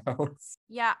get from those.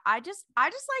 Yeah, I just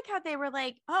like how they were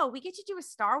like, oh, we get to do a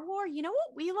Star War. You know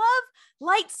what we love?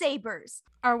 Lightsabers.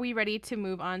 Are we ready to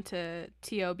move on to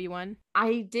TOB1?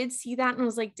 I did see that and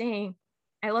was like, dang,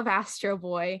 I love Astro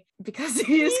Boy, because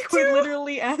he is quite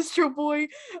literally Astro Boy,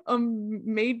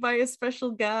 made by a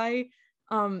special guy.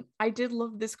 I did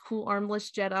love this cool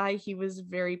armless Jedi. He was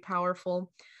very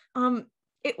powerful.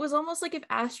 It was almost like if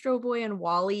Astro Boy and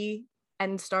Wally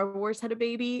and Star Wars had a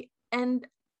baby, and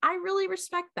I really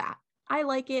respect that. I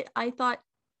like it. I thought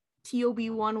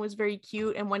TOB1 was very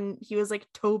cute, and when he was like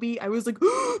Toby, I was like,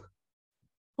 oh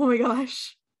my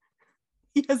gosh,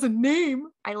 he has a name.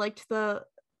 I liked the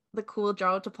cool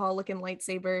Jaro Tapal looking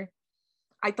lightsaber.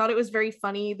 I thought it was very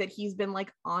funny that he's been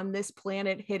like on this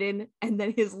planet hidden, and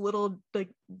then his little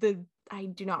I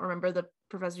do not remember the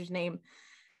professor's name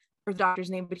or the doctor's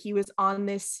name, but he was on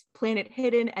this planet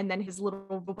hidden, and then his little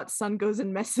robot son goes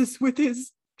and messes with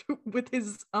his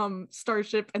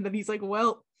starship, and then he's like,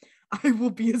 well, I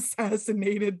will be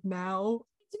assassinated now.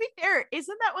 To be fair,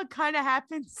 isn't that what kind of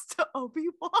happens to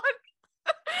Obi-Wan?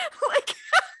 like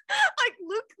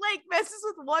Luke like messes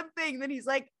with one thing, then he's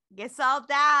like, guess I'll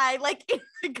die like in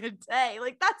a good day.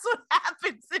 Like that's what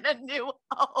happens in A New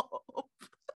Hope.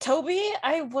 Toby,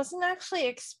 I wasn't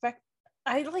actually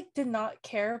I like did not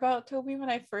care about Toby when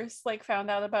I first like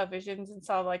found out about Visions and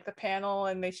saw like the panel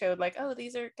and they showed like, oh,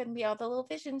 these are gonna be all the little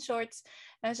Vision shorts,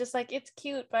 and I was just like, it's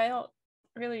cute, but I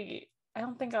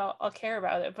don't think I'll care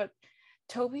about it. But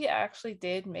Toby actually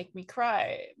did make me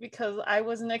cry because I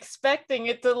wasn't expecting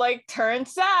it to like turn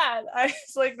sad. I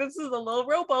was like, this is a little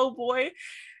robo boy,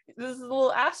 this is a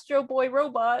little Astro Boy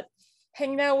robot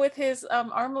hanging out with his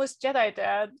armless Jedi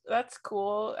dad. That's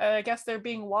cool. And I guess they're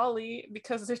being Wally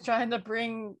because they're trying to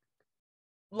bring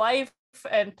life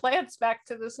and plants back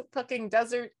to this fucking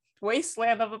desert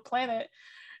wasteland of a planet.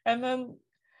 And then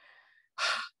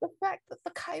the fact that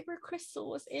the kyber crystal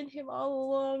was in him all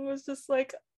along was just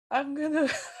like, I'm gonna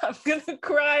I'm gonna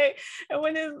cry. And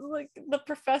when it's like the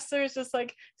professor is just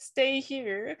like, stay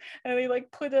here, and they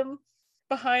like put him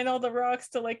behind all the rocks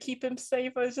to like keep him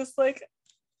safe, I was just like,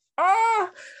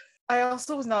 ah. I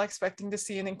also was not expecting to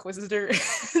see an Inquisitor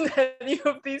in any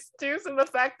of these two. So the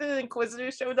fact that an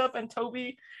Inquisitor showed up and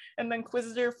Toby and the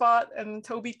Inquisitor fought and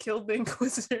Toby killed the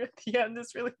Inquisitor at the end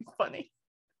is really funny.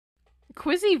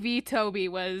 Quizzy v Toby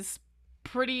was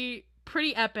pretty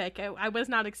epic. I was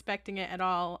not expecting it at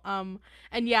all.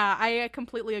 And yeah, I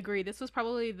completely agree. This was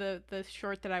probably the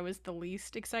short that I was the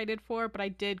least excited for, but I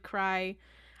did cry.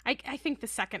 I think the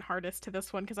second hardest to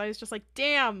this one, because I was just like,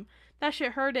 damn, that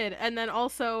shit hurted. And then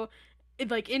also,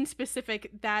 like in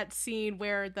specific, that scene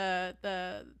where the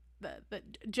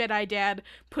Jedi dad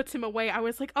puts him away, I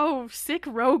was like, oh, sick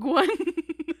Rogue One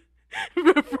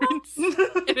reference.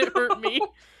 And it hurt me.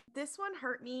 This one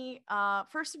hurt me,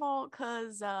 first of all,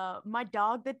 because my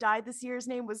dog that died this year's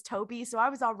name was Toby, so I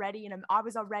was already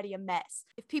a mess.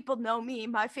 If people know me,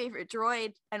 my favorite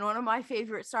droid and one of my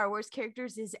favorite Star Wars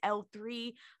characters is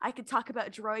L3. I could talk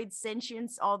about droid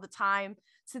sentience all the time.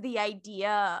 So the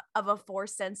idea of a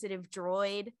Force-sensitive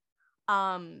droid,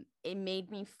 it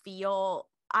made me feel.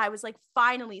 I was like,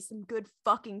 finally, some good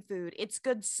fucking food. It's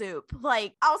good soup.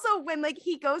 Like, also when like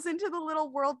he goes into the little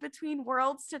world between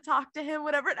worlds to talk to him,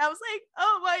 whatever. And I was like,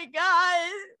 oh my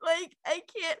God, like I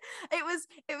can't.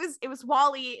 It was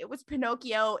Wally. It was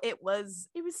Pinocchio. It was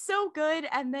so good.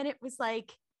 And then it was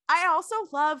like, I also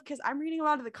love, because I'm reading a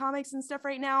lot of the comics and stuff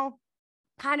right now,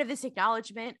 kind of this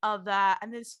acknowledgement of that.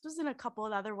 And this was in a couple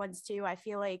of other ones too. I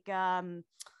feel like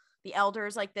the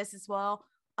Elders like this as well.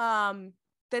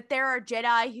 That there are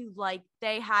Jedi who like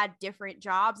they had different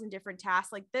jobs and different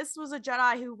tasks. Like this was a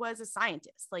Jedi who was a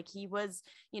scientist. Like he was,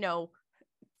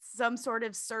 some sort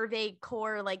of survey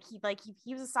corps. Like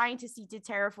he was a scientist. He did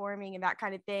terraforming and that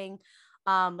kind of thing.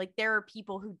 Like there are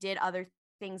people who did other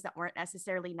things that weren't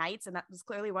necessarily knights, and that was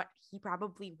clearly what he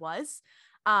probably was.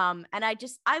 And I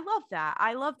love that.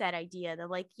 I love that idea that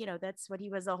like, that's what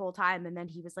he was the whole time. And then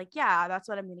he was like, yeah, that's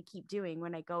what I'm going to keep doing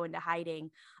when I go into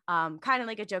hiding. Kind of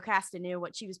like a Jocasta knew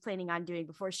what she was planning on doing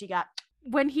before she got.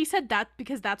 When he said that,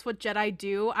 because that's what Jedi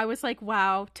do, I was like,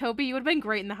 wow, Toby, you would have been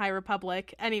great in the High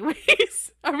Republic.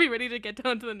 Anyways, are we ready to get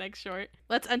down to the next short?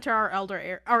 Let's enter our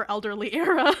elderly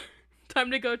era. Time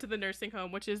to go to the nursing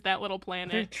home, which is that little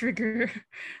planet. The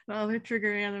other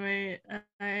Trigger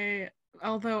anime.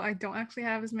 Although I don't actually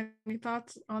have as many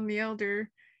thoughts on the Elder,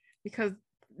 because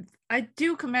I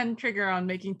do commend Trigger on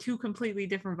making two completely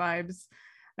different vibes.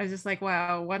 I was just like,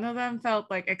 wow, one of them felt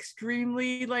like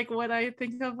extremely like what I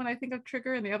think of when I think of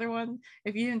Trigger, and the other one,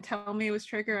 if you didn't tell me it was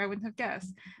Trigger, I wouldn't have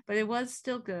guessed. But it was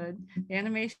still good. The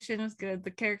animation was good.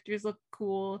 The characters looked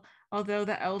cool. Although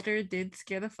the Elder did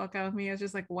scare the fuck out of me. I was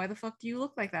just like, why the fuck do you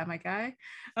look like that, my guy?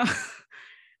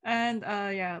 And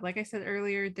yeah, like I said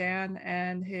earlier, Dan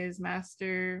and his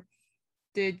master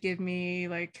did give me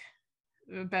like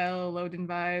Bell Loden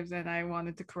vibes, and I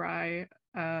wanted to cry.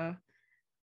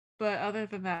 But other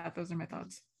than that, those are my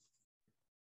thoughts.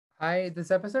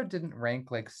 This episode didn't rank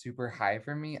like super high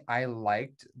for me. I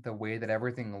liked the way that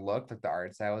everything looked, like the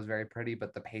art style was very pretty,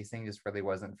 but the pacing just really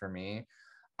wasn't for me.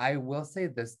 I will say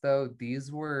this though,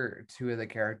 these were two of the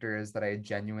characters that I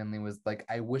genuinely was like,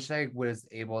 I wish I was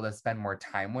able to spend more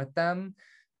time with them,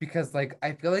 because like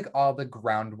I feel like all the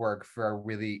groundwork for a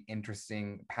really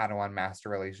interesting Padawan master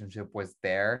relationship was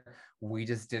there. We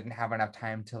just didn't have enough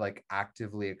time to like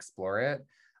actively explore it.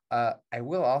 I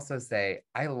will also say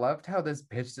I loved how this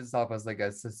pitched itself as like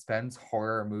a suspense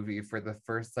horror movie for the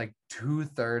first like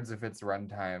 2/3 of its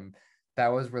runtime. That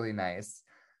was really nice.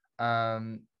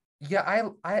 Yeah,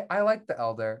 I like the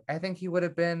Elder. I think he would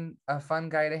have been a fun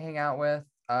guy to hang out with,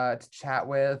 to chat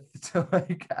with, to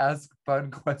like ask fun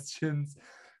questions.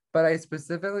 But I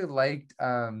specifically liked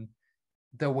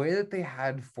the way that they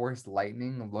had Force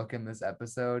lightning look in this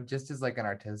episode, just as like an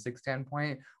artistic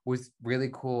standpoint, was really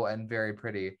cool and very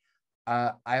pretty.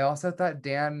 I also thought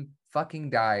Dan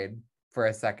fucking died for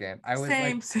a second. I was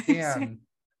damn.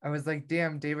 I was like,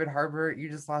 damn, David Harbour, you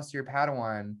just lost your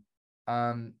Padawan.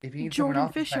 If you need someone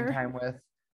else to spend time with,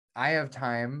 I have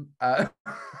time.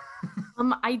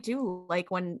 I do like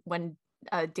when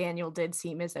Daniel did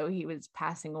seem as though he was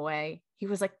passing away. He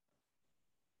was like,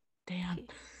 damn.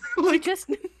 Like just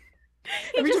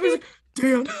every time he was like,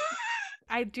 damn.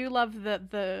 I do love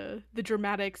the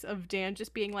dramatics of Dan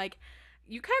just being like,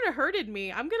 you kind of hurted me.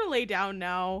 I'm gonna lay down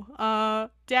now.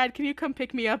 Dad, can you come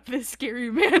pick me up? This scary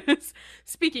man is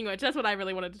speaking of which, that's what I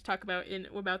really wanted to talk about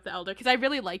about the Elder, because I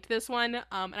really liked this one.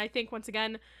 And I think once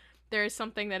again, there is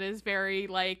something that is very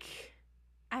like,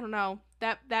 I don't know,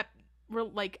 that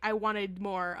like I wanted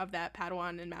more of that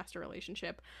Padawan and master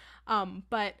relationship.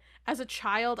 But as a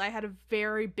child, I had a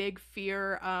very big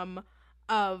fear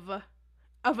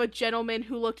of a gentleman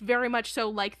who looked very much so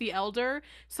like the elder.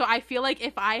 So I feel like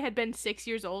if I had been 6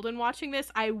 years old and watching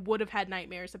this, I would have had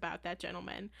nightmares about that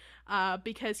gentleman,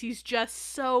 because he's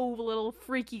just so little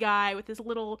freaky guy with his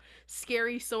little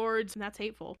scary swords, and that's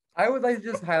hateful. I would like to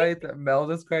just highlight that Mel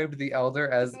described the elder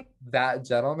as that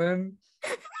gentleman.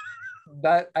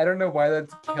 That, I don't know why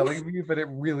that's killing me, but it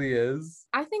really is.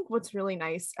 I think what's really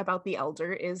nice about the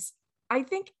elder is, I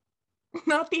think,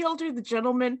 not the elder, the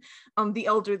gentleman, the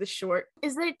elder, the short,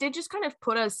 is that it did just kind of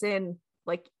put us in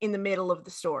like in the middle of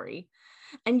the story.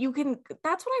 And you can,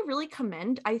 that's what I really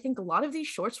commend, I think, a lot of these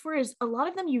shorts for, is a lot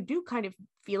of them you do kind of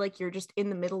feel like you're just in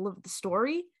the middle of the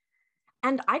story.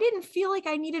 And I didn't feel like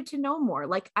I needed to know more.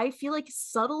 Like, I feel like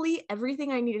subtly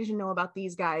everything I needed to know about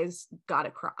these guys got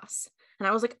across. And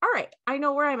I was like, all right, I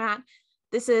know where I'm at.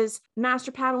 This is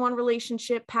Master Padawan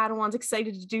relationship. Padawan's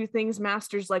excited to do things.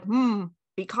 Master's like,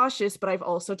 be cautious, but I've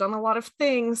also done a lot of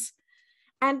things.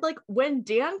 And like when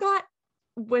Dan got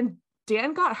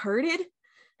hurted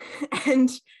and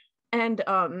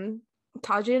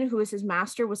Tajin, who is his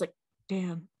master, was like,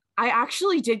 damn, I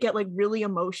actually did get like really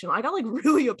emotional. I got like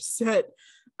really upset.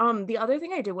 The other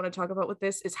thing I did want to talk about with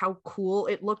this is how cool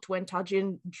it looked when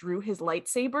Tajin drew his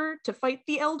lightsaber to fight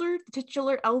the elder, the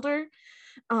titular elder.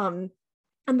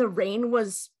 And the rain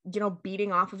was,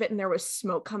 beating off of it, and there was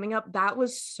smoke coming up. That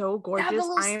was so gorgeous.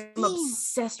 I am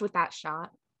obsessed with that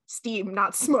shot. Steam,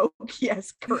 not smoke.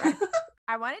 Yes, correct.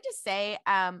 I wanted to say,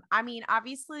 I mean,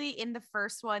 obviously in the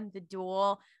first one, the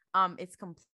duel, it's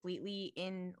completely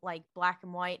in like black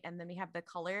and white, and then we have the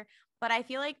color. But I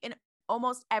feel like in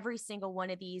almost every single one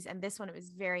of these, and this one, it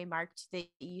was very marked that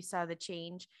you saw the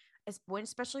change,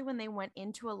 especially when they went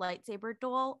into a lightsaber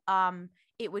duel.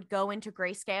 It would go into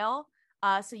grayscale.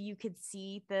 So you could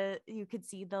see the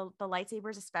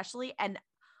lightsabers, especially, and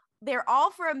they're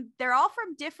all from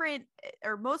different,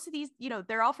 or most of these,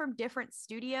 they're all from different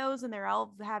studios, and they're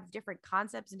all have different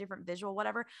concepts and different visual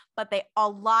whatever, but a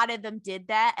lot of them did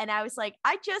that. And I was like,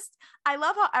 I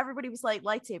love how everybody was like,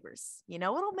 lightsabers,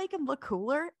 it'll make them look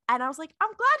cooler. And I was like, I'm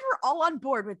glad we're all on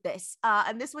board with this.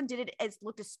 And this one it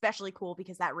looked especially cool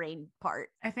because that rain part.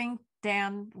 I think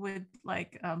Dan would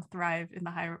thrive in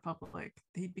the High Republic.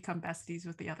 He'd become besties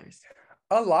with the others.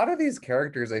 A lot of these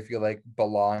characters I feel like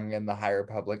belong in the High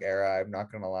Republic era. I'm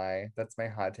not gonna lie. That's my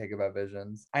hot take about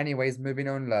Visions. Anyways, moving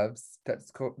on, loves.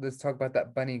 Let's talk about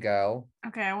that bunny girl.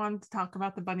 Okay, I wanted to talk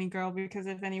about the bunny girl because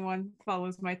if anyone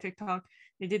follows my TikTok,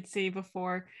 they did see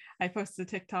before I posted a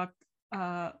TikTok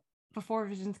before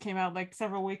Visions came out like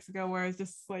several weeks ago, where I was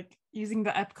just like using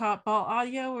the Epcot ball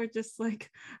audio, or just like,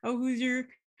 oh, who's your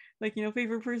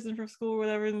favorite person from school or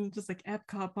whatever, and just like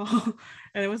Epcot ball.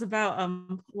 And it was about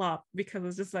Lop, because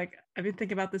it's just like, I've been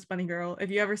thinking about this bunny girl.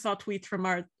 If you ever saw tweets from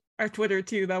our Twitter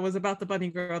too, that was about the bunny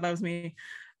girl, that was me.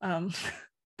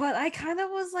 But I kind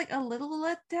of was like a little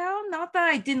let down. Not that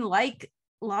I didn't like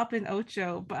Lop and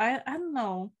Ocho, but I don't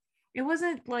know. It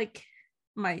wasn't like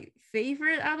my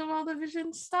favorite out of all the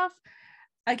Vision stuff.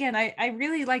 Again, I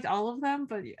really liked all of them,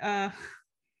 but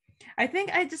I think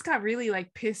I just got really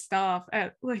like pissed off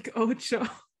at like Ocho, because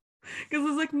I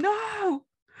was like, no,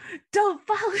 don't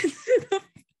fall into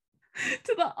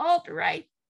the alt-right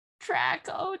track,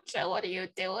 Ocho. What are you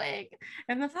doing?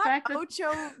 And the fact that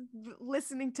Ocho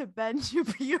listening to Ben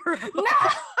Shapiro. No!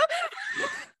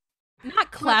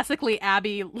 Not classically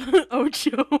Abby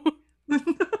Ocho.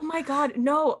 Oh my god,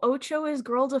 no, Ocho is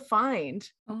girl defined.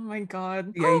 Oh my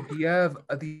god. The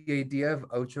idea of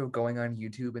Ocho going on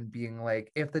YouTube and being like,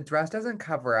 if the dress doesn't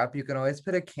cover up, you can always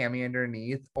put a cami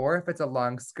underneath, or if it's a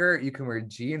long skirt, you can wear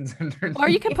jeans underneath. Or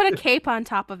you can put a cape on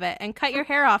top of it and cut your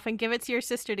hair off and give it to your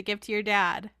sister to give to your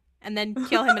dad, and then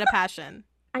kill him in a passion.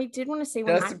 I did want to say,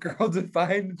 that's girl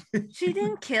defined. She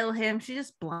didn't kill him, she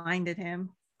just blinded him.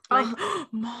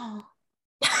 Maul.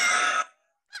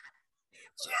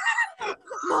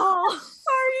 Maul.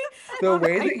 Sorry. The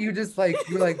way that you just like,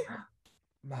 you're like,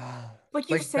 like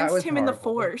you sensed him in the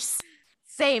force.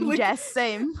 Same, Jess,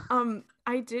 same.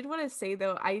 I did want to say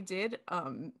though,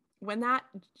 when that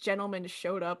gentleman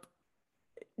showed up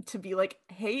to be like,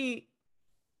 hey,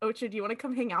 Ocho, do you want to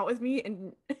come hang out with me?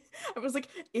 And I was like,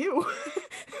 ew.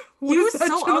 What He is was that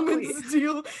so gentleman's ugly.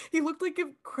 deal? He looked like if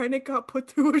Krennic got put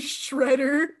through a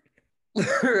shredder.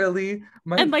 Literally,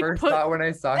 my And, like, first put- thought when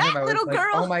I saw him, I was little like,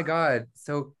 girl. oh my god.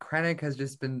 So Krennic has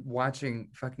just been watching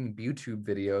fucking YouTube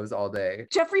videos all day.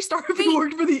 Jeffree Star worked Or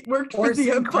for the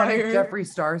seen Krennic Empire. Jeffree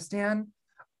Star stan.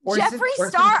 Or Jeffree seen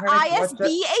Star Krennic watch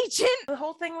ISB agent. The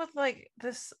whole thing with like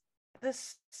this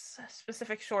this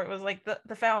specific short was like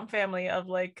the found family of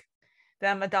like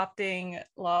them adopting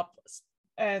Lop,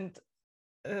 and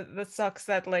that sucks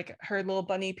that like her little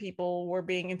bunny people were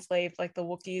being enslaved, like the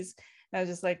Wookiees. And I was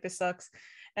just like, this sucks.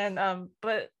 And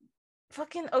but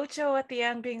fucking Ocho at the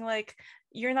end being like,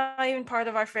 you're not even part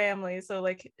of our family, so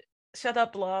like shut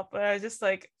up, Lop. And I was just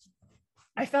like,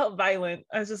 I felt violent.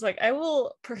 I was just like, I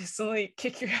will personally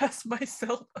kick your ass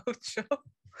myself, Ocho.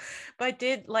 But I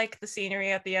did like the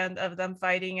scenery at the end of them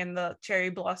fighting, and the cherry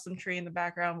blossom tree in the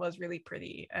background was really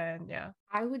pretty. And yeah,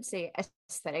 I would say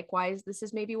aesthetic wise, this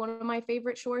is maybe one of my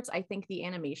favorite shorts. I think the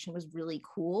animation was really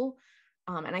cool.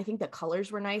 And I think the colors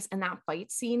were nice. And that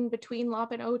fight scene between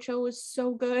Lop and Ocho was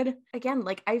so good. Again,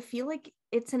 like I feel like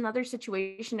it's another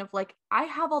situation of like, I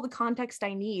have all the context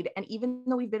I need. And even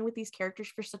though we've been with these characters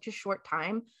for such a short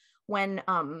time, when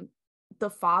the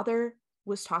father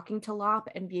was talking to Lop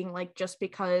and being like, just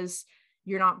because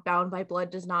you're not bound by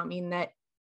blood does not mean that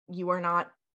you are not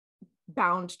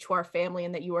bound to our family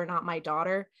and that you are not my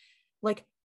daughter. Like,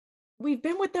 we've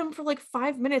been with them for like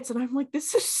 5 minutes and I'm like,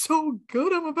 this is so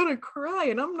good, I'm about to cry.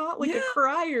 And I'm not like a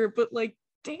crier, but like,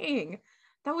 dang,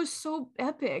 that was so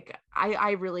epic.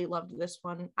 I really loved this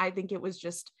one. I think it was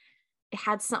just, it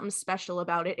had something special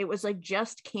about it. It was like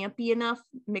just campy enough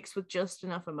mixed with just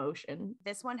enough emotion.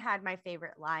 This one had my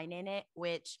favorite line in it,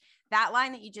 which that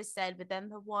line that you just said, but then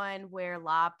the one where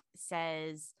Lop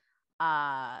says,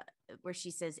 where she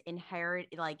says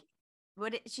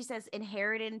she says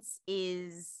inheritance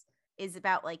is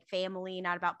about like family,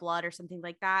 not about blood or something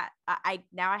like that. I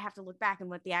now I have to look back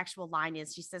and what the actual line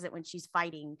is. She says it when she's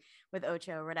fighting with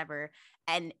Ocho or whatever.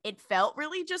 And it felt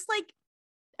really just like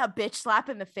a bitch slap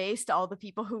in the face to all the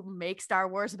people who make Star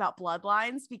Wars about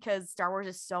bloodlines, because Star Wars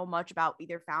is so much about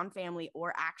either found family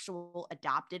or actual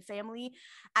adopted family.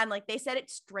 And like they said it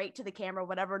straight to the camera,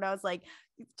 whatever. And I was like,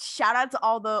 shout out to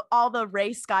all the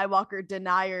Rey Skywalker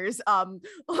deniers.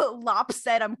 Lop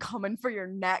said, I'm coming for your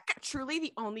neck. Truly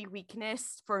the only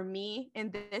weakness for me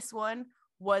in this one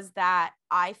was that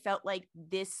I felt like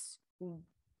this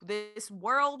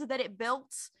world that it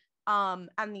built and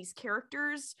these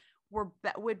characters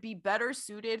would be better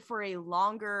suited for a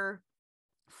longer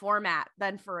format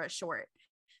than for a short.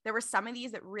 There were some of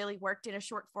these that really worked in a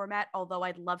short format, although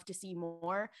I'd love to see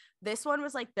more. This one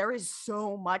was like, there is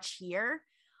so much here.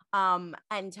 And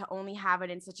to only have it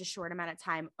in such a short amount of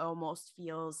time almost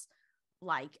feels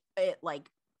like it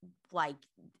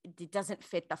doesn't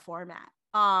fit the format.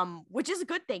 Which is a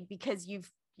good thing because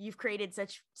you've created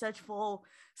such full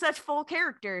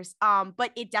characters.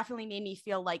 But it definitely made me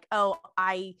feel like, oh,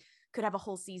 I could have a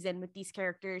whole season with these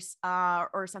characters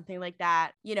or something like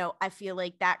that. You know, I feel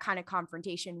like that kind of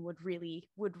confrontation would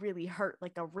really hurt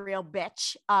like a real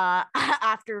bitch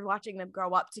after watching them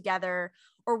grow up together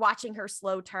or watching her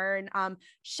slow turn.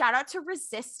 Shout out to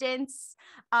Resistance.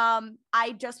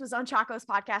 I just was on Chaco's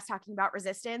podcast talking about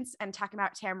Resistance and talking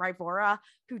about Tam Rivora,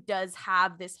 who does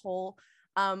have this whole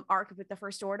arc with the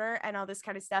First Order and all this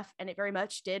kind of stuff, and it very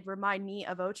much did remind me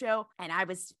of Ocho, and I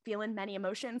was feeling many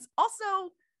emotions.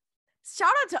 Also,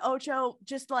 shout out to Ocho,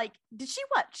 just like, did she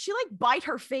like bite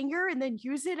her finger and then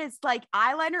use it as like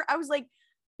eyeliner? I was like,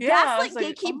 that's like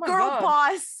gatekeep oh girl God.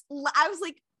 Boss. I was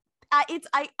like, it's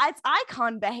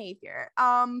icon behavior.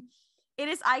 It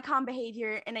is icon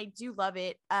behavior, and I do love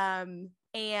it.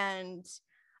 And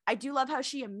I do love how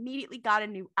she immediately got a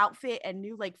new outfit and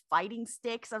new like fighting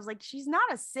sticks. I was like, she's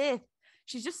not a Sith.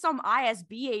 She's just some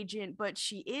ISB agent, but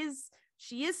she is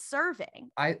serving.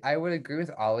 I would agree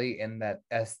with Ollie in that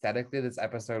aesthetically this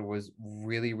episode was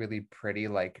really, really pretty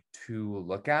like to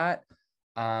look at.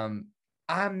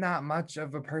 I'm not much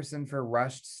of a person for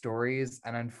rushed stories,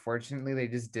 and unfortunately they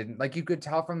just didn't, like, you could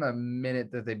tell from the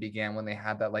minute that they began when they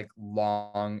had that like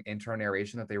long intro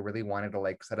narration that they really wanted to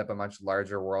like set up a much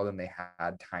larger world than they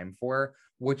had time for,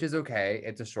 which is okay.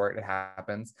 It's a short, it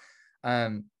happens.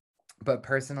 But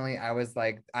personally, I was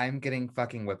like, I'm getting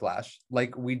fucking whiplash.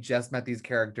 Like, we just met these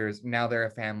characters. Now they're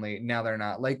a family. Now they're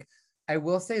not. Like, I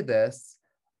will say this.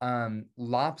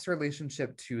 Lop's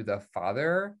relationship to the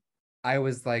father, I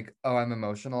was like, oh, I'm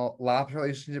emotional. Lop's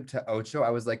relationship to Ocho, I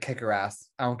was like, kick her ass.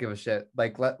 I don't give a shit.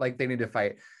 Like, they need to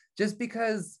fight. Just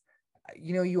because,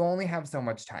 you know, you only have so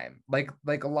much time. Like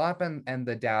Lop and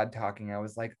the dad talking, I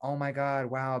was like, oh my God,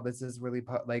 wow, this is really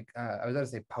I was going to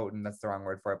say potent, that's the wrong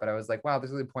word for it, but I was like, wow, this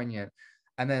is really poignant.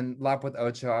 And then Lop with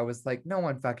Ocho, I was like, no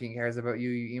one fucking cares about you,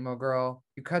 you emo girl.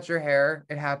 You cut your hair,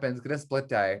 it happens, get a split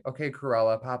dye. Okay,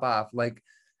 Cruella, pop off. Like,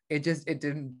 it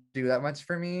didn't do that much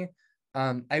for me.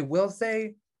 I will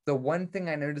say The one thing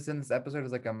I noticed in this episode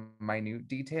is like a minute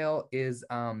detail is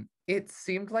it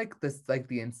seemed like this, like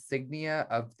the insignia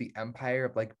of the empire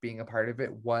of like being a part of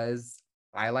it was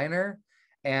eyeliner.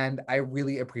 And I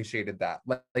really appreciated that.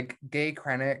 Like Gay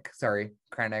Krennic,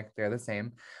 they're the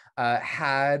same,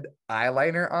 had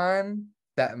eyeliner on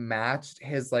that matched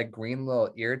his like green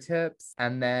little ear tips.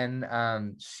 And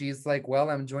then she's like, well,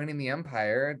 I'm joining the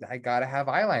empire. I gotta have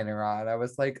eyeliner on. I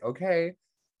was like, okay,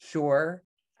 sure.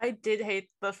 I did hate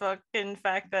the fucking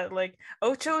fact that like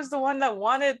Ocho is the one that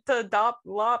wanted to adopt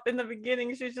Lop in the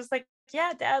beginning. She was just like,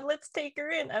 yeah, Dad, let's take her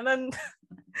in. And then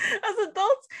as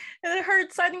adults, and then her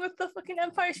siding with the fucking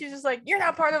Empire, she's just like, you're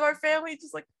not part of our family.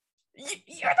 Just like, you're the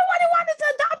one who wanted to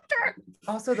adopt her.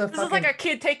 Also, this is like a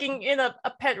kid taking in a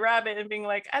pet rabbit and being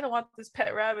like, I don't want this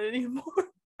pet rabbit anymore.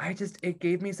 It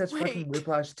gave me such fucking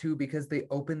whiplash too, because they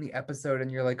open the episode and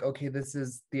you're like, okay, this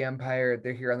is the Empire,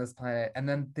 they're here on this planet. And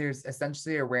then there's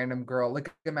essentially a random girl.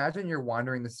 Like, imagine you're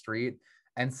wandering the street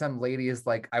and some lady is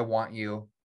like, I want you.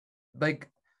 Like,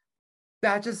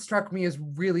 that just struck me as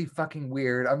really fucking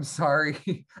weird. I'm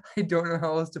sorry. I don't know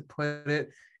how else to put it.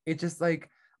 It just like,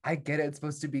 I get it, it's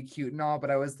supposed to be cute and all,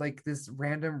 but I was like, this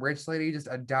random rich lady just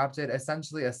adopted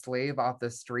essentially a slave off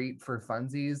the street for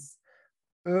funsies.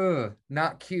 Ugh,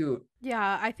 not cute.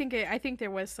 Yeah, I think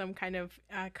there was some kind of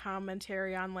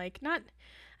commentary on like, not,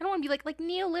 I don't want to be like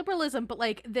neoliberalism, but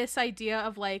like this idea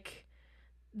of like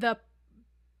the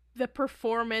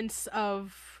performance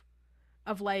of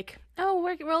like,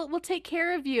 oh, we'll take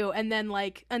care of you, and then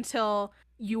like until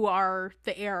you are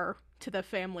the heir to the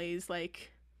family's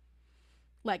like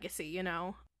legacy, you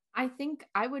know. I think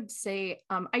I would say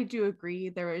I do agree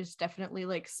there is definitely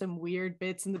like some weird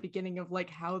bits in the beginning of like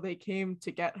how they came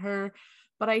to get her,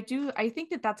 but I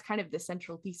think that that's kind of the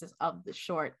central thesis of the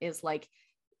short is like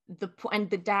and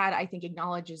the dad I think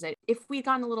acknowledges it. If we'd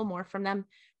gotten a little more from them,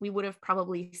 we would have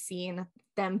probably seen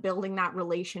them building that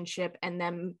relationship and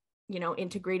them, you know,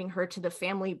 integrating her to the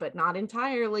family, but not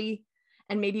entirely.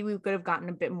 And maybe we could have gotten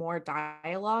a bit more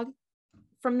dialogue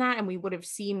from that, and we would have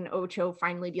seen Ocho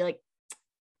finally be like,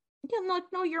 yeah,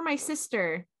 no, you're my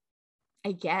sister,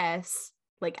 I guess,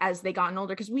 like as they gotten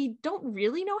older, because we don't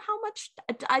really know how much.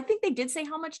 I think they did say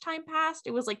how much time passed.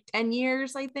 It was like 10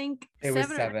 years, I think. It was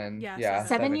 7. Yeah,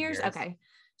 7 years. Okay.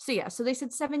 So yeah, so they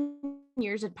said 7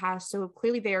 years had passed. So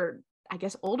clearly they're, I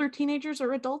guess, older teenagers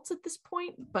or adults at this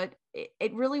point, but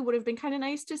it really would have been kind of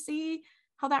nice to see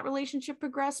how that relationship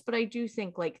progressed. But I do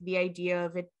think like the idea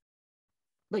of it,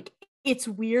 like it's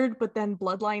weird, but then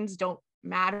bloodlines don't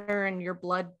matter and your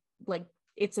blood, like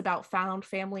it's about found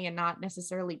family and not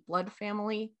necessarily blood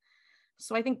family.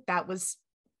 So I think that was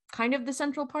kind of the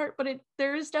central part, but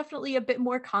there is definitely a bit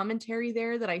more commentary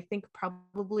there that I think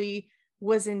probably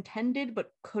was intended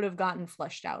but could have gotten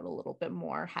fleshed out a little bit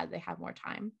more had they had more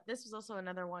time. This was also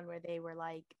another one where they were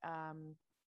like,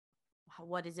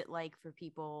 what is it like for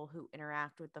people who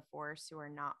interact with the Force who are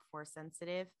not Force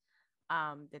sensitive?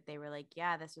 That they were like,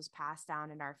 yeah, this was passed down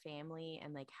in our family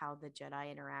and like how the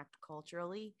Jedi interact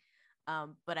culturally.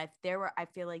 But I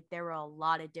feel like there were a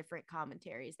lot of different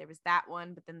commentaries. There was that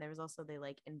one, but then there was also the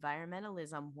like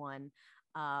environmentalism one.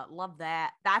 Love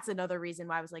that. That's another reason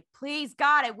why I was like, please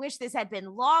God, I wish this had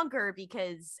been longer,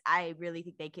 because I really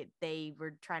think they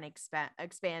were trying to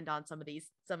expand on some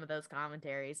of those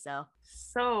commentaries.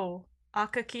 So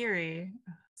Akakiri.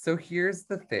 So here's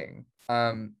the thing.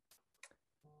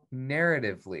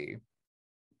 Narratively,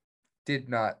 did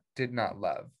not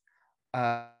love.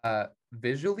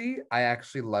 Visually, I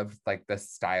actually loved like the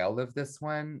style of this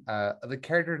one. The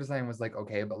character design was like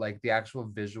okay, but like the actual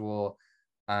visual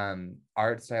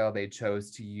art style they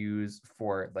chose to use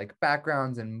for like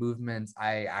backgrounds and movements,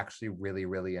 I actually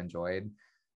really enjoyed.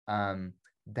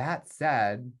 That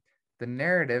said, the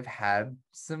narrative had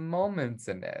some moments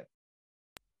in it.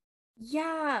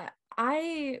 Yeah,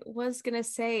 I was gonna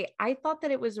say I thought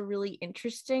that it was a really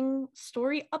interesting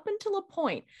story up until a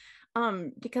point.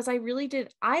 Because I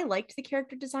liked the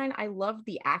character design. I loved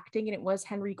the acting, and it was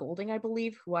Henry Golding, I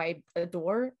believe, who I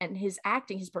adore, and his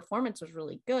performance was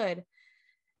really good.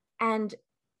 And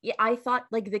yeah, I thought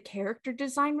like the character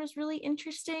design was really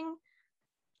interesting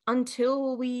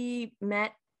until we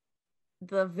met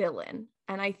the villain.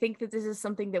 And I think that this is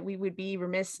something that we would be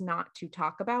remiss not to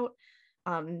talk about.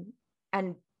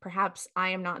 And perhaps I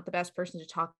am not the best person to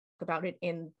talk about it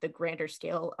in the grander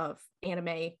scale of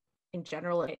anime in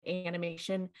general,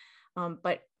 animation,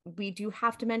 but we do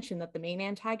have to mention that the main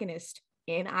antagonist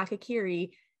in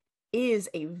Akakiri is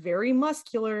a very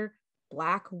muscular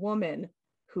Black woman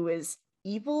who is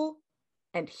evil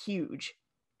and huge,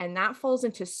 and that falls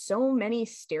into so many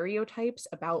stereotypes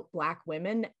about Black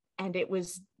women, and it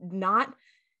was not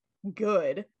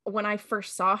good. When I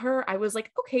first saw her, I was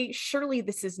like, okay, surely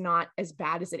this is not as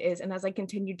bad as it is. And as I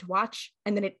continued to watch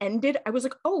and then it ended, I was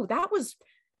like, oh, that was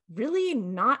really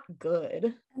not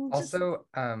good. And just Also,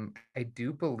 I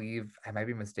do believe, I might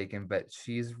be mistaken, but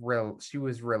she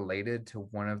was related to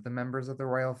one of the members of the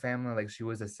royal family. Like she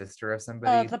was a sister of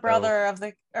somebody. the So brother of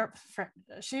the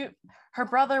her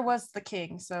brother was the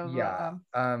king. So yeah.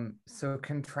 So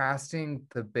contrasting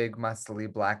the big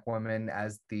muscly black woman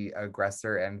as the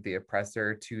aggressor and the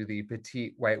oppressor to the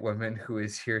petite white woman who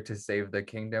is here to save the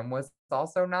kingdom was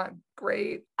also not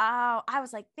great. Oh, I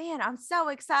was like, man, I'm so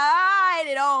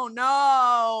excited. Oh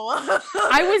no.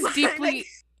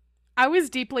 I was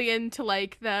deeply into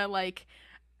like the like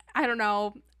I don't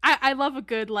know. I love a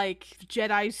good like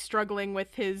Jedi struggling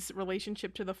with his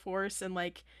relationship to the Force and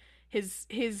like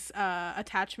his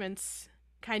attachments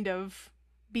kind of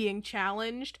being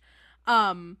challenged.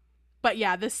 But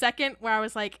yeah, the second where I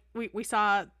was like we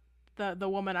saw the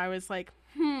woman, I was like,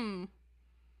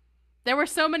 there were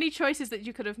so many choices that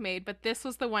you could have made, but this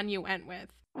was the one you went with.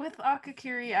 with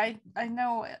Akakiri, I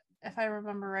know, if I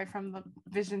remember right from the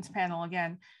Visions panel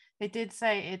again, they did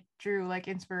say it drew like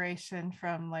inspiration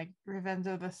from like Revenge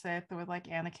of the Sith with like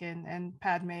Anakin and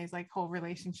Padme's like whole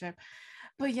relationship.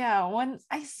 But yeah, when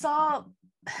I saw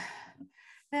the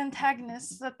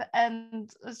antagonists at the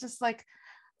end, it was just like,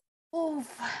 oof,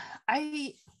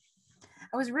 I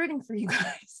was rooting for you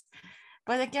guys.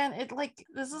 But again, it like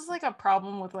this is like a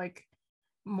problem with like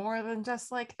more than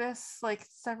just like this. Like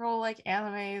several like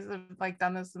animes have like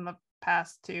done this in the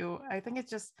past too. I think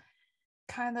it's just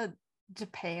kind of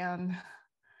Japan.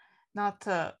 Not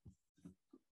to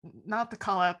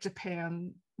call out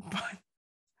Japan,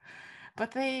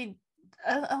 but they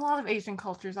a lot of Asian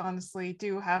cultures honestly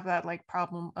do have that like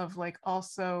problem of like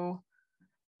also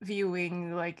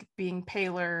viewing like being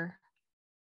paler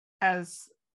as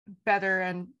better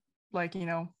and like, you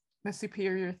know, the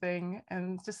superior thing,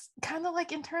 and just kind of like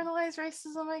internalized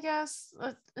racism, I guess.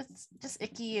 It's just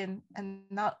icky and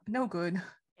not no good.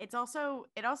 It also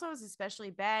is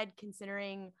especially bad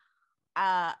considering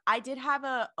I did have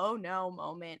a oh no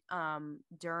moment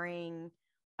during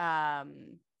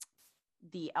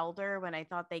the Elder when I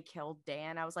thought they killed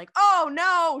Dan. I was like, oh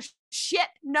no, shit,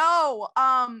 no.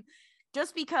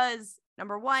 Just because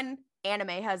number one,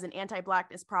 anime has an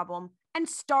anti-blackness problem and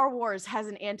Star Wars has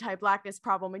an anti-blackness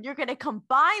problem, and you're gonna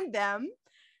combine them.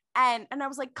 And I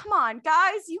was like, come on,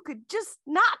 guys, you could just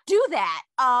not do that.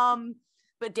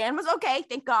 But Dan was okay,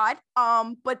 thank God.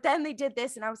 But then they did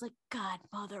this, and I was like, God,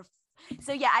 mother.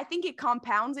 So yeah, I think it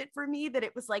compounds it for me that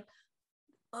it was like,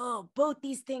 oh, both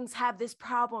these things have this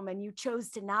problem, and you chose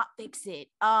to not fix it.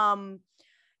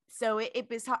 So it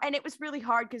was hard, and it was really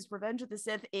hard because Revenge of the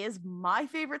Sith is my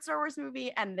favorite Star Wars movie,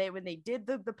 and when they did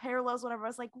the parallels, whatever, I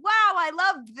was like, wow, I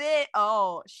loved it.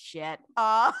 Oh shit,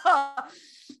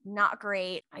 not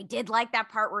great. I did like that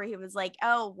part where he was like,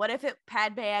 oh, what if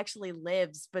Padme actually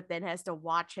lives, but then has to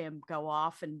watch him go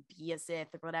off and be a Sith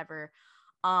or whatever.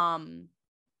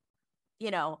 You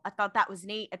know, I thought that was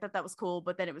neat. I thought that was cool,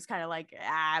 but then it was kind of like,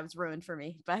 it was ruined for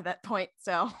me by that point.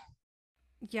 So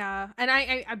yeah, and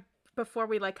I before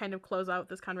we like kind of close out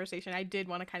this conversation, I did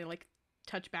want to kind of like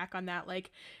touch back on that,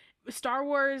 like Star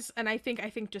Wars, and I think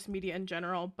just media in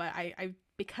general, but I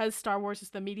because Star Wars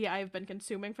is the media I've been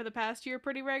consuming for the past year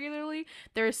pretty regularly,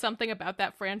 there is something about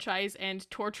that franchise and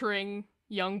torturing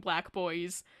young black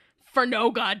boys for no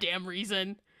goddamn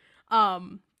reason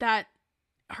that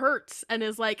hurts, and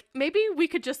is like, maybe we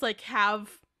could just like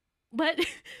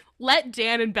let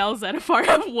Dan and Bell Zettifar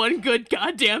have one good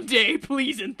goddamn day,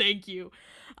 please and thank you.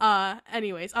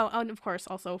 Anyways, and of course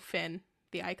also Finn,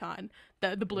 the icon,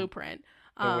 the blueprint.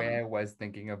 The way I was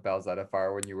thinking of Bell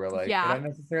Zettifar when you were like, yeah, it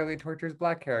unnecessarily tortures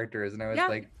black characters, and I was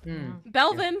like,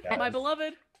 Belvin, my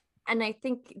beloved. And I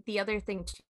think the other thing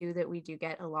too that we do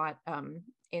get a lot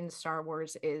in Star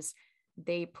Wars is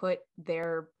they put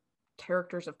their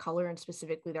characters of color, and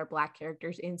specifically their black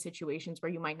characters, in situations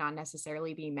where you might not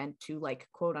necessarily be meant to like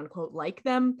quote unquote like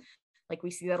them. Like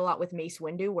we see that a lot with Mace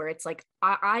Windu, where it's like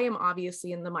I am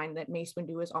obviously in the mind that Mace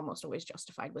Windu is almost always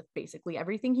justified with basically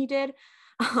everything he did,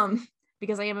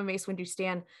 because I am a Mace Windu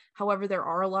stan. However, there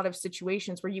are a lot of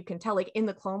situations where you can tell, like in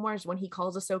the Clone Wars when he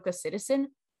calls Ahsoka citizen,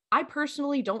 I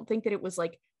personally don't think that it was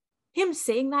like him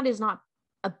saying that is not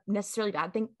a necessarily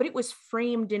bad thing, but it was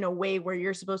framed in a way where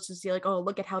you're supposed to see like, oh,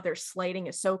 look at how they're slighting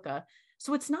Ahsoka.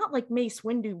 So it's not like Mace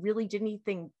Windu really did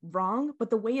anything wrong,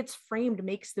 but the way it's framed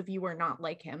makes the viewer not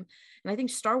like him. And I think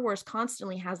Star Wars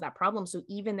constantly has that problem. So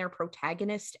even their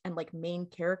protagonist and like main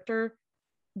character,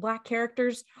 black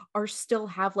characters, are still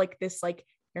have like this, like,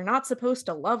 you're not supposed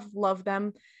to love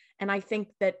them. And I think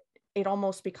that it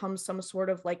almost becomes some sort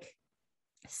of like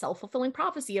self-fulfilling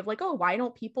prophecy of like, oh, why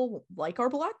don't people like our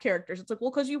Black characters? It's like,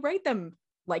 well, because you write them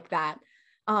like that.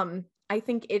 I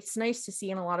think it's nice to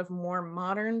see in a lot of more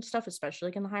modern stuff, especially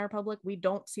like in the High Republic, we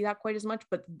don't see that quite as much,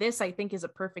 but this I think is a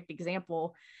perfect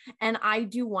example. And I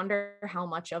do wonder how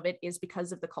much of it is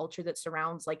because of the culture that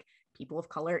surrounds like people of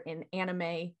color in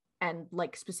anime, and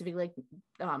like specifically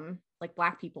like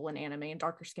Black people in anime and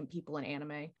darker skinned people in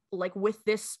anime. Like with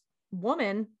this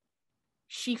woman,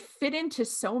 she fit into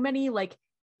so many like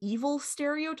evil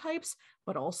stereotypes,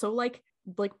 but also like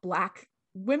Black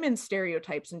women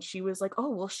stereotypes. And she was like, oh,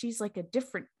 well, she's like a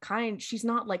different kind. She's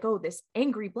not like, oh, this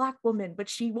angry Black woman, but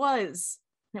she was.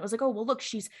 And it was like, oh, well, look,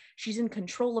 she's in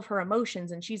control of her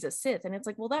emotions and she's a Sith. And it's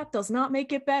like, well, that does not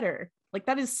make it better. Like,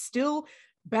 that is still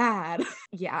bad.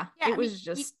 Yeah, it was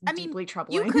just deeply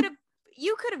troubling.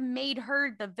 You could have made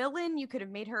her the villain. You could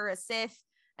have made her a Sith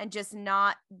and just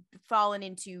not fallen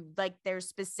into like their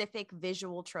specific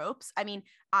visual tropes. I mean,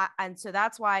 and so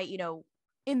that's why, you know,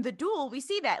 in the duel we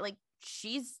see that like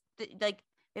she's like,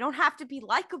 they don't have to be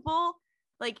likable.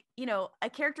 Like, you know, a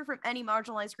character from any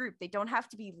marginalized group, they don't have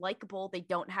to be likable. They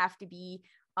don't have to be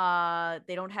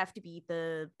they don't have to be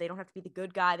the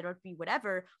good guy. They don't have to be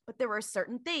whatever. But there are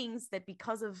certain things that,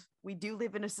 because of we do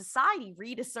live in a society,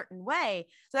 read a certain way.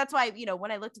 So that's why, you know,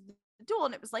 when I looked at the duel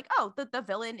and it was like, oh, the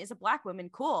villain is a Black woman,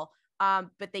 cool.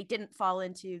 But they didn't fall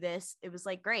into this. It was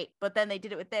like, great. But then they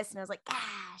did it with this, and I was like,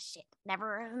 shit,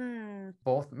 never.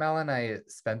 Both Mel and I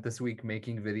spent this week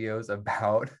making videos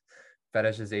about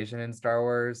fetishization in Star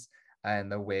Wars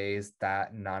and the ways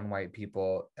that non-white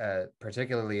people,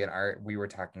 particularly in art, we were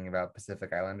talking about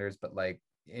Pacific Islanders, but like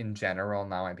in general,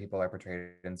 non-white people are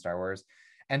portrayed in Star Wars.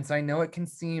 And so I know it can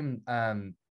seem,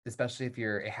 especially if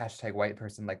you're a hashtag white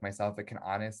person like myself, it can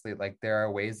honestly, like, there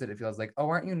are ways that it feels like, oh,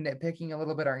 aren't you nitpicking a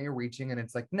little bit? Aren't you reaching? And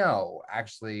it's like, no,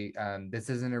 actually,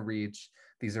 this isn't a reach.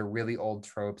 These are really old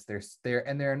tropes.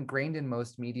 They're ingrained in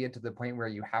most media to the point where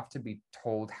you have to be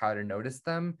told how to notice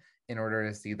them in order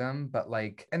to see them. But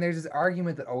like, and there's this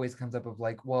argument that always comes up of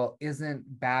like, well, isn't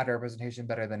bad representation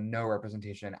better than no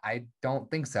representation? I don't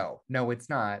think so. No, it's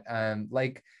not. I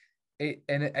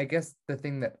guess the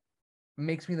thing that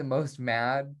makes me the most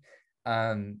mad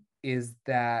is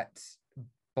that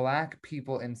Black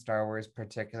people in Star Wars,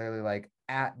 particularly, like,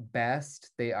 at best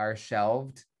they are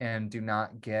shelved and do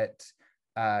not get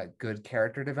good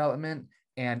character development,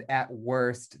 and at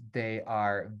worst they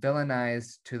are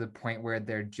villainized to the point where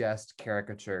they're just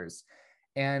caricatures.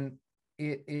 And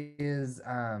it is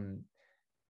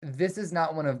this is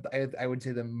not one of, I would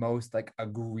say, the most like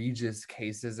egregious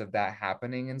cases of that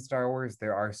happening in Star Wars.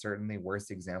 There are certainly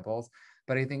worse examples,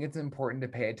 but I think it's important to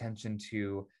pay attention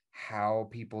to how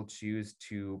people choose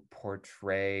to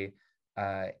portray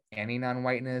any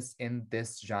non-whiteness in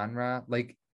this genre.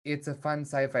 Like, it's a fun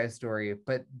sci-fi story,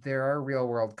 but there are real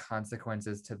world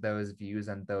consequences to those views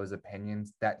and those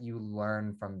opinions that you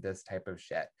learn from this type of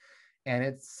shit. And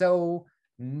it's so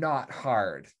not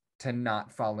hard to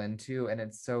not fall into, and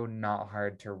it's so not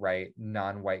hard to write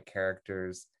non-white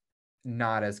characters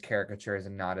not as caricatures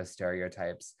and not as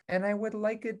stereotypes. And I would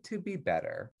like it to be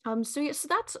better. So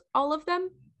that's all of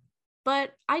them.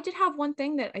 But I did have one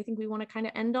thing that I think we want to kind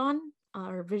of end on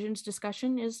our Visions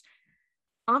discussion is,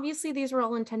 obviously these were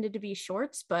all intended to be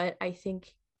shorts, but I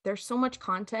think there's so much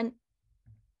content.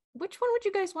 Which one would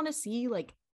you guys want to see,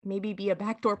 like, maybe be a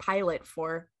backdoor pilot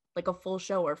for like a full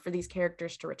show, or for these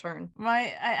characters to return?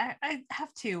 I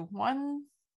have two. One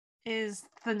is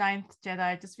the Ninth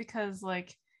Jedi, just because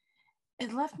like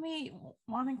it left me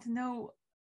wanting to know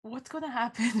what's going to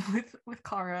happen with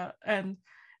Cara and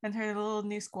her little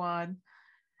new squad.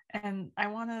 And I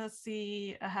want to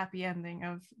see a happy ending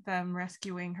of them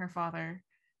rescuing her father.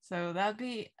 So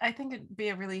I think it'd be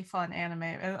a really fun anime.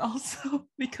 And also,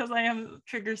 because I am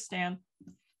Trigger stan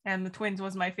and the twins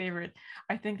was my favorite,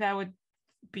 I think that would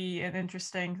be an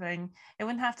interesting thing. It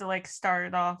wouldn't have to like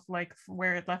start off like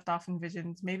where it left off in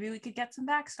Visions. Maybe we could get some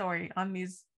backstory on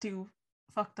these two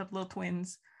fucked up little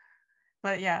twins.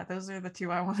 But yeah, those are the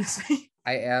two I want to see.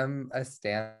 I am a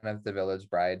stan of The Village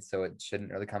Bride, so it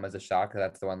shouldn't really come as a shock.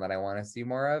 That's the one that I want to see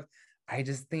more of. I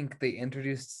just think they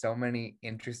introduced so many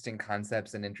interesting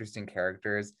concepts and interesting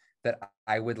characters that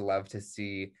I would love to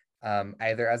see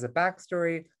either as a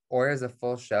backstory or as a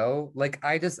full show. Like,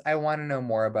 I want to know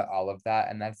more about all of that,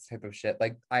 and that's the type of shit.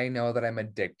 Like, I know that I'm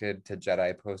addicted to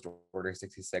Jedi Post Order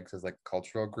 66 as like a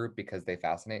cultural group because they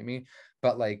fascinate me,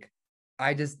 but like,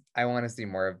 I want to see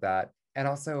more of that. And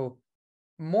also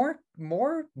more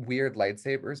weird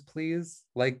lightsabers, please.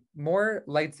 Like, more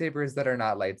lightsabers that are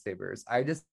not lightsabers. I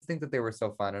just think that they were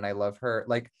so fun, and I love her.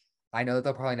 Like, I know that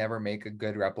they'll probably never make a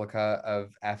good replica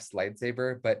of F's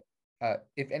lightsaber, but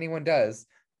if anyone does,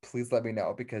 please let me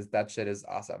know because that shit is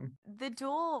awesome. The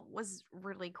duel was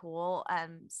really cool.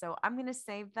 So I'm gonna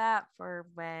save that for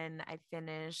when I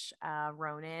finish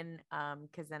Ronin.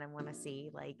 Because then I want to see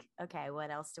like, okay, what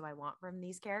else do I want from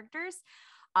these characters?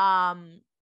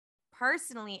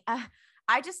 Personally,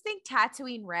 I just think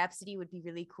Tatooine Rhapsody would be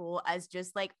really cool as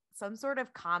just like some sort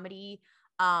of comedy.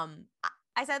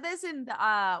 I said this in the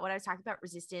when I was talking about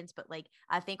Resistance, but like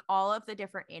I think all of the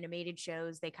different animated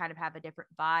shows, they kind of have a different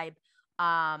vibe.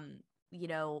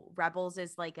 Rebels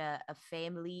is like a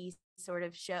family sort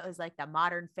of show, is like the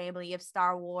modern family of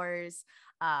Star Wars.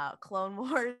 Clone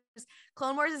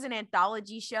Wars is an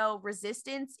anthology show.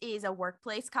 Resistance is a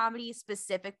workplace comedy,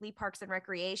 specifically Parks and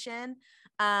Recreation.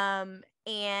 And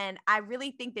I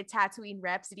really think that Tatooine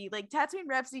Rhapsody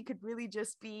could really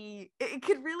just be, it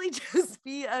could really just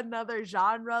be another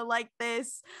genre like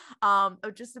this, of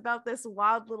just about this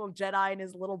wild little Jedi and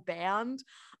his little band.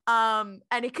 And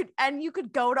you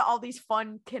could go to all these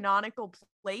fun canonical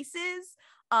places.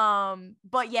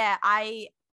 But yeah, I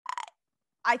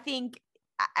think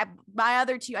my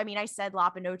other two, I mean, I said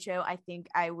La Pinocho. I think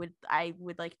I would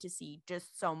like to see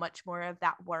just so much more of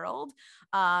that world.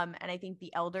 And I think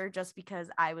The Elder, just because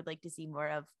I would like to see more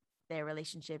of their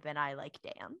relationship, and I like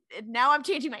Dan. And now I'm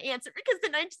changing my answer because the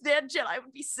Ninth Jedi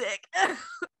would be sick.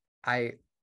 I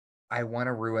want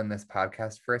to ruin this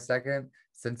podcast for a second.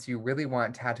 Since you really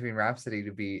want Tatooine Rhapsody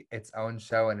to be its own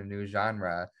show in a new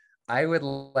genre, I would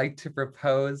like to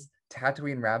propose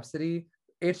Tatooine Rhapsody.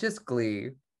 It's just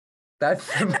Glee. That's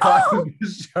the plot of the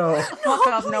show. Fuck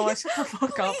up, Noah. Shut the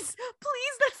fuck up. Please,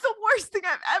 that's the worst thing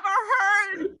I've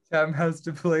ever heard. Tam has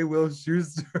to play Will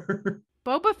Schuester.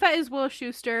 Boba Fett is Will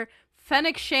Schuester.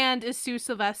 Fennec Shand is Sue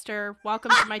Sylvester. Welcome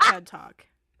to my TED Talk.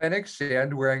 Fennec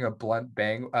Shand wearing a blonde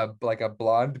bang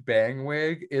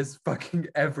wig is fucking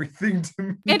everything to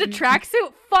me. And a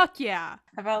tracksuit? Fuck yeah.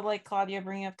 How about like Claudia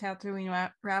bringing up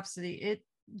Tatooine Rhapsody? It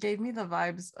gave me the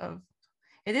vibes of,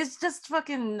 it is just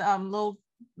fucking little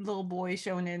boy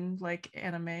shonen like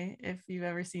anime, if you've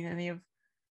ever seen any of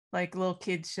like little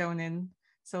kids shonen.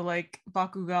 So like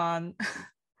Bakugan,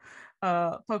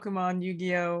 Pokemon,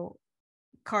 Yu-Gi-Oh,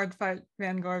 Card Fight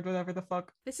Vanguard, whatever the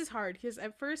fuck. This is hard because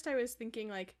at first I was thinking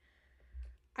like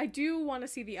I do want to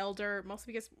see The Elder,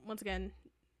 mostly because once again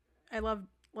I love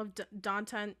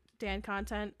Dan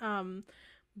content.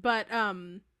 But I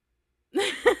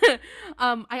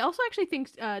also actually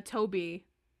think Toby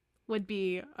would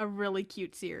be a really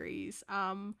cute series.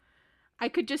 I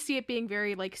could just see it being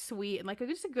very like sweet and like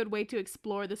just a good way to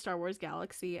explore the Star Wars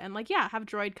galaxy and like have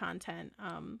droid content.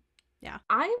 Yeah.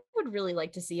 I would really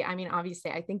like to see, I mean,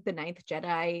 obviously, I think The Ninth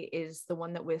Jedi is the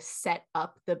one that was set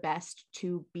up the best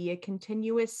to be a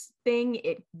continuous thing.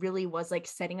 It really was like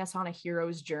setting us on a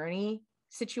hero's journey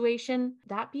situation.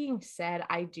 That being said,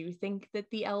 I do think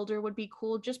that The Elder would be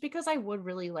cool just because I would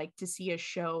really like to see a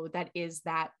show that is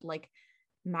that like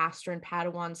Master and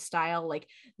Padawan style, like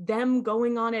them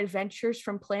going on adventures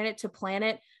from planet to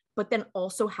planet, but then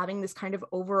also having this kind of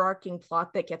overarching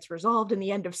plot that gets resolved in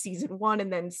the end of season 1, and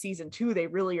then season 2 they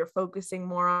really are focusing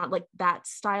more on like that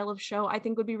style of show. I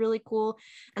think would be really cool.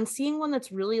 And seeing one that's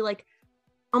really like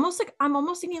almost like, I'm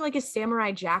almost thinking like a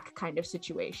Samurai Jack kind of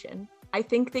situation. I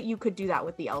think that you could do that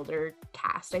with the Elder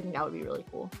cast. I think that would be really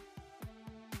cool.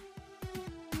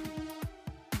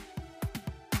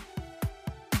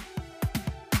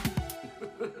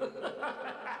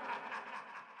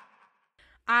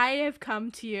 I have come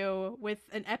to you with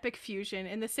an epic fusion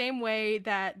in the same way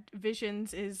that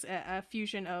Visions is a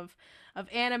fusion of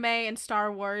anime and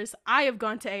Star Wars. I have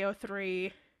gone to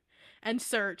AO3 and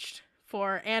searched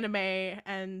for anime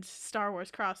and Star Wars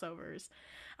crossovers.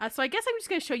 So I guess I'm just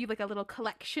going to show you like a little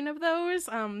collection of those.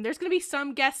 There's going to be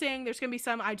some guessing. There's going to be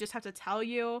some I just have to tell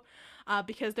you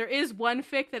because there is one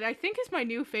fic that I think is my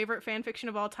new favorite fan fiction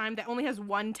of all time that only has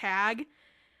one tag.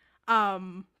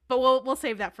 But we'll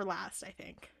save that for last, I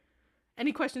think.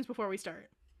 Any questions before we start?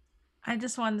 I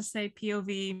just wanted to say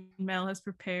POV Mel has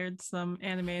prepared some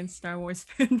anime and Star Wars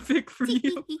fanfic for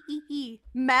you.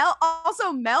 Mel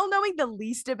knowing the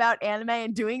least about anime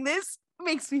and doing this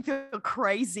makes me feel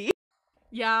crazy.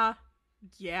 Yeah.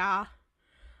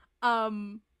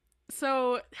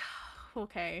 So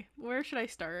okay, where should I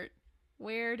start?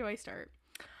 Where do I start?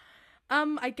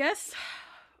 I guess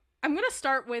I'm gonna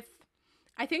start with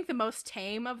I think the most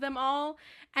tame of them all.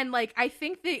 And like I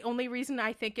think the only reason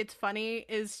I think it's funny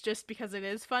is just because it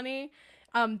is funny.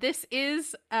 This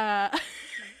is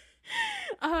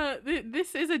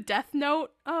this is a Death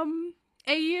Note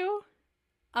AU.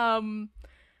 I'm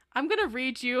gonna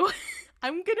read you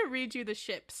I'm gonna read you the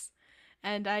ships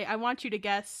and I want you to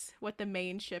guess what the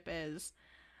main ship is.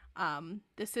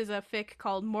 This is a fic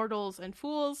called Mortals and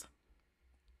Fools.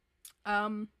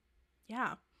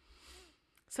 Yeah.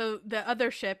 So the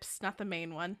other ships, not the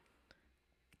main one.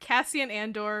 Cassian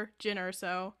Andor, Jyn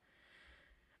Erso,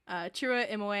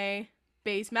 Chirrut Imwe,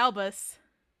 Baze Malbus,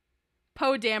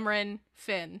 Poe Dameron,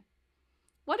 Finn.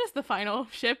 What is the final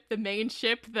ship? The main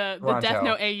ship? The Death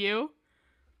Note AU?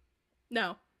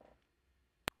 No.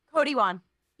 Cody Wan.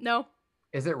 No.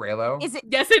 Is it Raylo? Is it?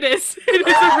 Yes, it is. It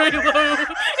is a Raylo.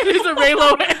 It is a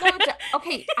Raylo.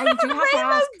 Okay, I do have to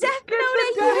ask. Death Get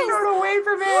Note the Death Note away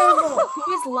from him!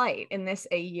 Who is Light in this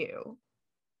AU?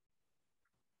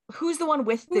 Who's the one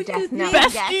with the Who's Death the Note?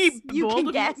 best- Guess. Bestie You can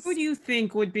Bold- guess. Who do you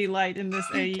think would be Light in this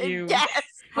AU? Yes.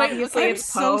 Obviously, I'm it's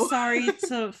so Poe. sorry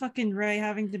to fucking Ray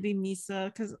having to be Misa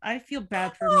because I feel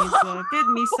bad for Misa. Get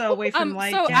Misa away from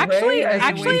Light. so Get actually- Ray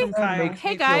actually- away from Kyle. Makes Hey,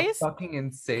 me feel guys. fucking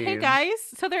insane. Hey guys,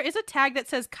 so there is a tag that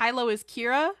says Kylo is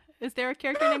Kira. Is there a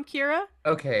character named Kira?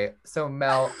 Okay, so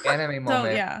Mel, anime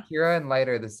moment. yeah. Kira and Light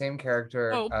are the same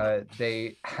character. Oh.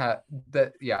 They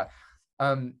yeah.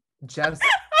 Jess,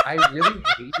 I really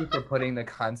hate you for putting the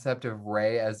concept of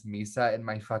Rey as Misa in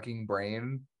my fucking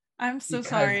brain. I'm so because,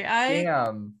 sorry.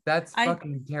 Damn, that's I-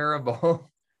 fucking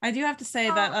terrible. I do have to say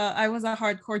that I was a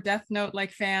hardcore Death Note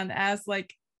like fan as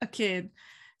like a kid.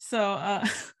 So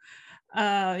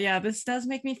yeah, this does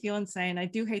make me feel insane. I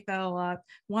do hate that a lot.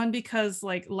 One, because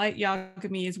like Light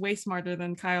Yagami is way smarter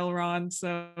than Kyle Ron.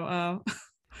 So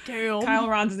Damn. Kyle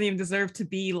Ron doesn't even deserve to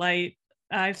be Light.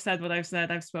 I've said what I've said.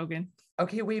 I've spoken.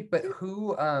 Okay, wait, but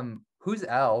who's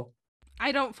L?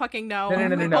 I don't fucking know.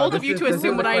 No. Bold of This you is- to this is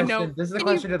assume a what I question- know. This is a Can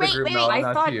you- question to the wait, group, wait, Mel, I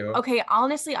not thought, to you. okay,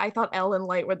 honestly, I thought Elle and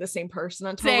Light were the same person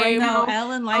until Same. right No, now.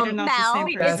 Elle and Light are not the Mel,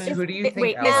 same Beth, person. who do you think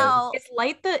Wait, Elle Mel. is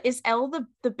Light is Elle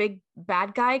the big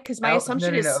bad guy? Because my Elle-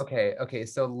 assumption no, is okay.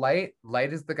 So Light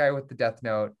is the guy with the Death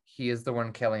Note. He is the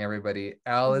one killing everybody.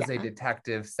 Elle is a Yeah.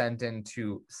 detective sent in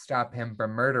to stop him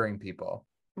from murdering people.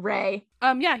 Ray.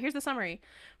 Yeah, here's the summary.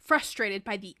 Frustrated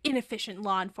by the inefficient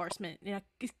law enforcement in a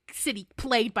city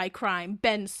plagued by crime,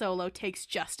 Ben Solo takes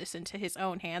justice into his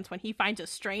own hands when he finds a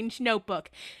strange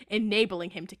notebook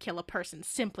enabling him to kill a person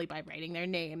simply by writing their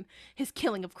name. His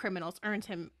killing of criminals earns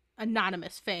him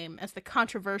anonymous fame as the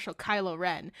controversial Kylo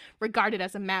Ren, regarded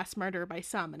as a mass murderer by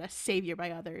some and a savior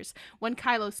by others. When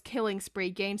Kylo's killing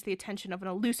spree gains the attention of an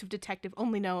elusive detective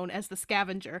only known as the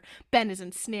Scavenger, Ben is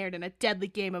ensnared in a deadly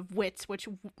game of wits which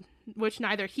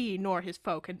neither he nor his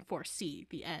foe can foresee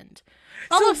the end.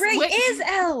 So Ray is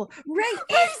Elle. Ray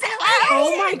is Elle.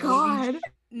 Oh my god.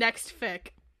 Next fic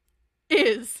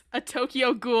is a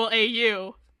Tokyo Ghoul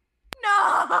AU.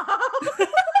 No.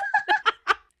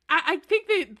 I think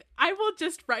that I will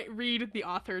just read the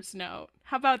author's note.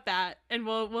 How about that? And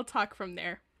we'll talk from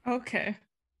there. Okay.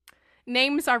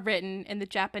 Names are written in the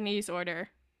Japanese order.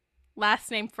 Last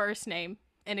name, first name.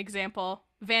 An example,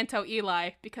 Vanto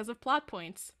Eli, because of plot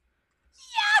points.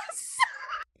 Yes.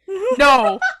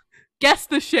 No! Guess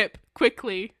the ship,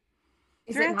 quickly.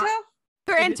 Is it Taranto? not?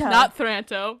 It is Thranto. not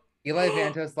Thranto. Eli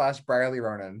Vanto / Brierly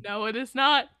Ronan. No, it is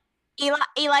not.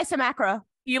 Eli Samacra.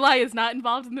 Eli is not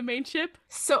involved in the main ship.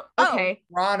 So Oh. okay.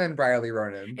 Ron and Brierly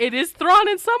Ronan. It is Thrawn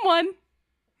and someone.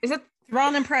 Is it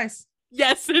Ron and Price.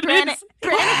 Yes, it Bran- is.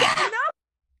 Brannigan.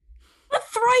 the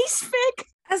thrice fic?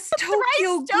 As Tokyo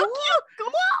Tokyo Ghoul.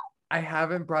 Ghoul. I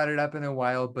haven't brought it up in a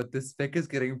while, but this fic is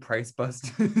getting price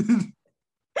busted.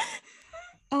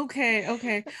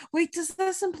 Okay. Wait, does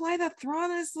this imply that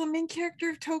Thrawn is the main character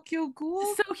of Tokyo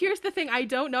Ghoul? So here's the thing. I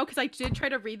don't know because I did try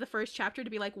to read the first chapter to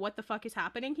be like, what the fuck is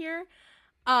happening here?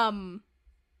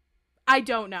 I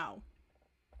don't know.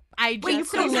 I Wait,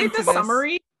 just so Can you link read to the this.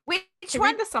 summary? Which Can you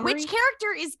one? read the summary? Which character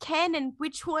is Ken and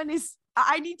which one is?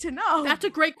 I need to know. That's a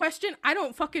great question. I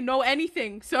don't fucking know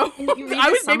anything. So Can you read I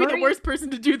the was maybe the summary? worst person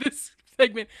to do this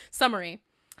segment. Summary.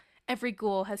 Every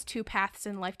ghoul has two paths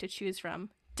in life to choose from.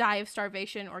 Die of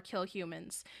starvation or kill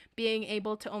humans. Being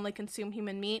able to only consume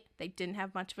human meat, they didn't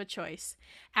have much of a choice.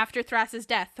 After Thras's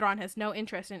death, Thrawn has no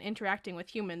interest in interacting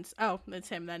with humans. Oh, it's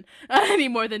him then. Any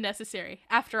more than necessary.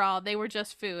 After all, they were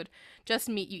just food. Just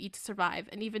meat you eat to survive,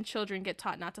 and even children get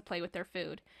taught not to play with their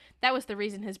food. That was the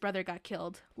reason his brother got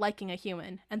killed, liking a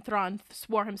human, and Thrawn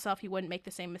swore himself he wouldn't make the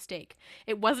same mistake.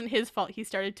 It wasn't his fault he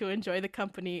started to enjoy the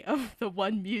company of the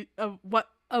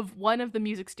one of the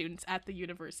music students at the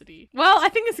university. Well, I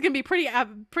think this is gonna be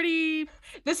pretty.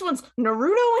 This one's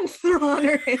Naruto and Thrawn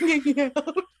are hanging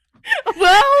out.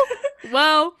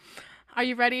 Well. Are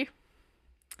you ready?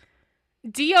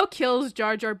 Dio kills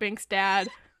Jar Jar Binks' dad,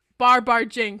 Bar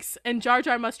Jinx, and Jar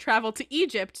Jar must travel to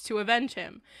Egypt to avenge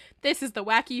him. This is the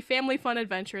wacky family fun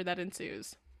adventure that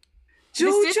ensues.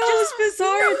 This is JoJo's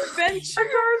Bizarre Adventure.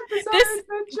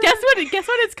 This guess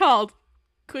what it's called?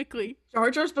 Quickly.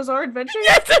 Jar Jar's Bizarre Adventure?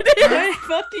 Yes, it is. I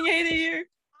fucking hate it here.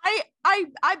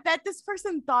 I bet this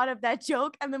person thought of that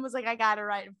joke and then was like, I gotta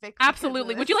write a fic.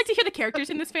 Absolutely. Would you like to hear the characters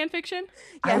in this fan fiction?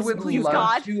 I Yes, would please, love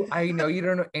God. to. I know you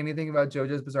don't know anything about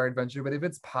JoJo's Bizarre Adventure, but if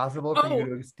it's possible for you Oh,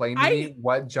 to explain to me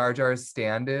what Jar Jar's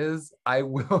stand is, I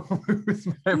will lose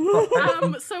my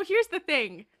mind. So here's the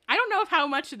thing. I don't know if how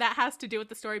much that has to do with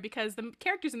the story because the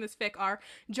characters in this fic are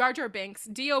Jar Jar Binks,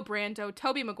 Dio Brando,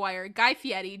 Tobey Maguire, Guy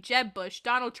Fieri, Jeb Bush,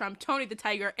 Donald Trump, Tony the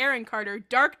Tiger, Aaron Carter,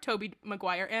 Dark Tobey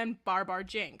Maguire, and Barbar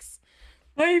Jinx.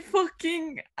 I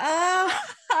fucking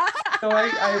So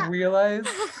I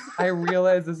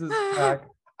realize this is crack.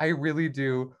 I really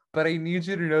do. But I need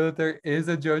you to know that there is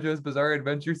a JoJo's Bizarre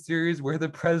Adventure series where the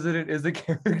president is a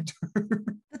character.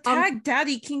 The tag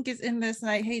Daddy Kink is in this, and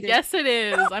I hate it. Yes, it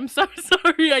is. I'm so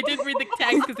sorry. I didn't read the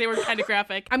tags because they were kind of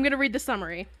graphic. I'm going to read the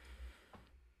summary.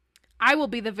 I will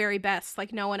be the very best,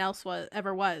 like no one else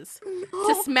ever was.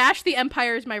 To smash the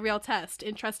Empire is my real test,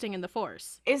 in trusting in the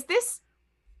Force. Is this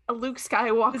a Luke Is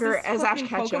Skywalker this as Ash fucking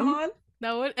Ketchum? Pokemon?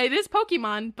 No, it is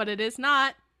Pokemon, but it is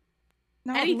not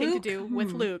Not anything Luke? to do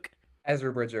with Luke.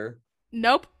 Ezra Bridger.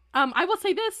 Nope. I will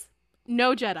say this.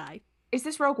 No Jedi. Is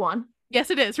this Rogue One? Yes,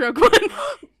 it is, Rogue One.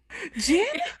 Jin?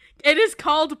 It is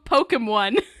called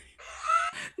Pokemon.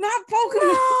 Not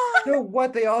Pokemon. So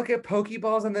what? They all get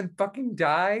Pokeballs and then fucking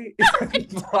die? Is that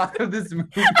the plot of this movie?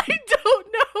 I don't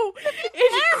know.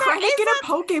 It's Krennic in a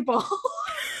Pokeball.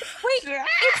 Wait,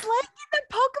 it's like in the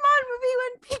Pokemon movie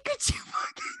when Pikachu.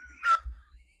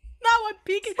 not what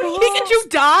Pikachu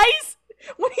dies?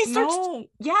 When he starts, No,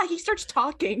 yeah, he starts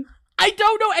talking. I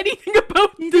don't know anything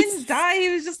about he this. didn't die. He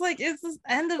was just like, it's the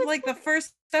end of like the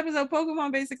first episode of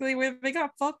Pokemon, basically, where they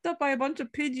got fucked up by a bunch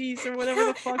of Pidgeys or whatever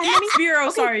the fuck. And then he- Spiro,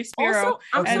 okay, sorry, Spiro. Also,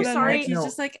 I'm Okay, And so then sorry. like, he's No.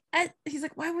 just like, he's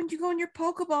like, why wouldn't you go in your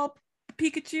Pokeball,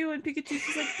 Pikachu? And Pikachu's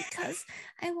just like, because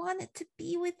I wanted to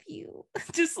be with you.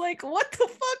 Just like, what the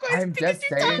fuck? Why is I'm just Pikachu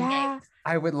saying- talking? Yeah.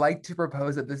 I would like to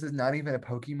propose that this is not even a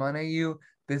Pokemon AU.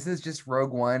 This is just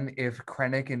Rogue One if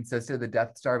Krennic insisted the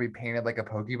Death Star be painted like a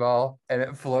Pokeball and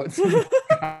it floats in the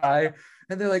sky.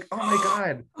 And they're like, oh my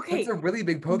god, Okay, that's a really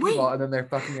big Pokeball. wait. And then they're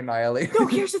fucking annihilated. No,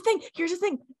 here's the thing. Here's the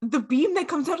thing. The beam that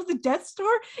comes out of the Death Star,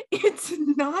 it's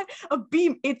not a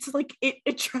beam. It's like it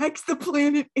attracts the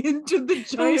planet into the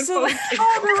giant so-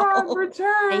 Pokeball.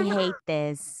 I hate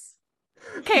this.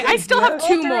 Okay, I still have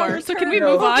two more, so can we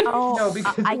move on? Oh, No,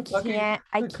 because I the fucking- can't.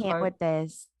 I the can't con- with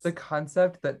this. The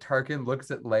concept that Tarkin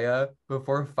looks at Leia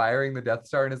before firing the Death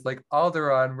Star and is like,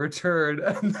 Alderaan, return,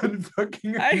 and then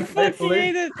fucking I fucking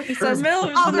hate it. He says,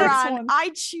 Miller's the next Alderaan, one.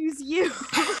 I choose you.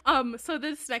 So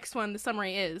this next one, the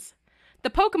summary is: the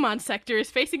Pokemon sector is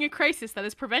facing a crisis that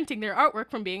is preventing their artwork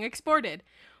from being exported.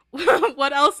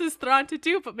 What else is Thrawn to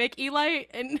do but take Eli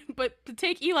and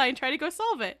try to go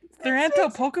solve it?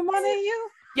 Thranto Pokemon AU?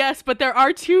 Yes, but there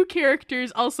are two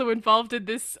characters also involved in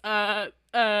this fan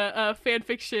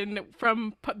fiction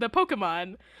from the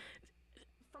Pokemon.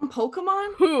 From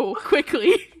Pokemon? Who?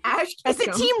 Quickly. Ash Is it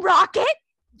Ketchum. Team Rocket?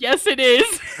 Yes, it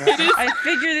is. It is. I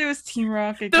figured it was Team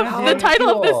Rocket. The, God the damn it. title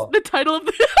of Cool. this. The title of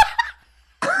the.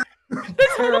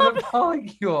 They're on a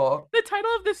polycule. The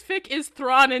title of this fic is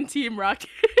Thrawn and Team Rocket.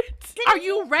 Are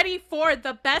you ready for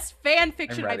the best fan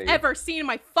fiction I've ready. ever seen in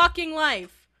my fucking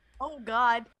life? Oh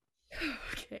God.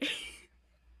 Okay.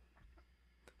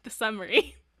 The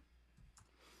summary.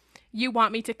 You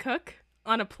want me to cook?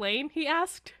 On a plane? He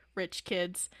asked. Rich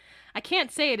kids. I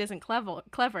can't say it isn't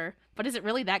clever, but is it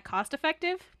really that cost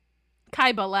effective?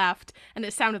 Kaiba laughed, and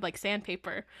it sounded like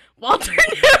sandpaper. Walter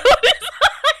narrowed his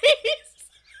eyes.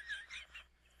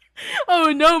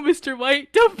 Oh no, Mr.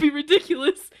 White, don't be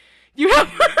ridiculous. You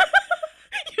have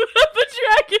you have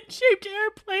a dragon-shaped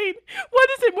airplane. What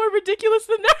is it more ridiculous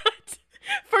than that?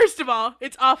 First of all,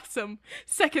 it's awesome.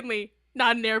 Secondly,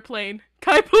 not an airplane.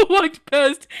 Kaiba walked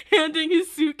past, handing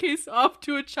his suitcase off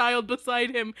to a child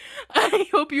beside him. I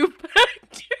hope you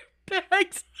packed your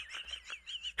bags.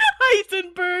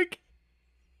 Heisenberg.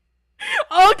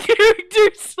 All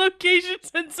characters,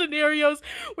 locations, and scenarios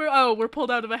were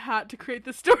pulled out of a hat to create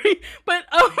the story. But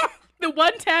the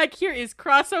one tag here is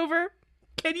crossover.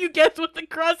 Can you guess what the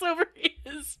crossover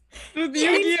is? With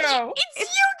Yu-Gi-Oh! It's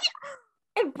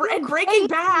Yu-Gi-Oh! And Breaking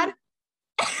Bad.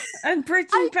 And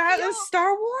Breaking Bad is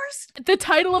Star Wars? The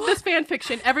title of this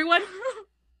fanfiction. Everyone,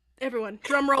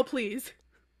 drum roll please.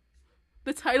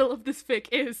 The title of this fic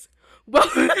is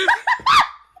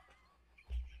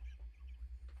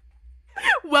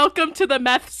Welcome to the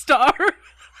Meth Star.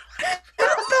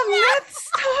 The Meth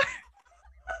Star!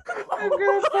 I'm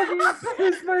gonna fucking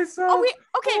piss myself. Oh wait,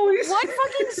 okay. Holy What shit.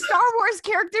 fucking Star Wars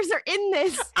characters are in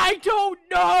this? I don't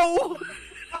know.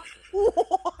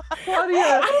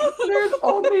 Claudia,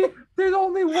 there's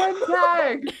only one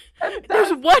tag. And There's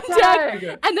that's one the tag.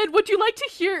 And then would you like to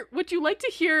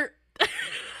hear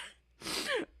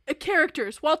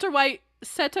characters? Walter White,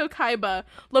 Seto Kaiba,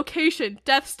 location,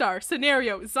 Death Star,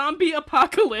 scenario, zombie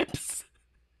apocalypse.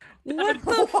 What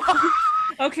the?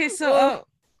 Okay, so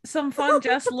some fun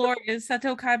just lore is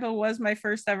Seto Kaiba was my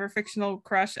first ever fictional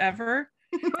crush ever,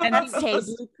 and That's he's the taste.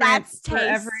 blueprint That's for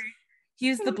taste.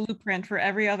 he's the blueprint for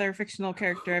every other fictional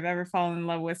character I've ever fallen in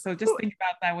love with. So just think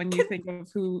about that when you think of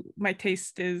who my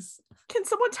taste is. Can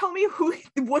someone tell me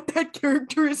what that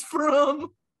character is from?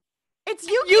 It's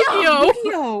Yu-Gi-Oh! Yu-Gi-Oh!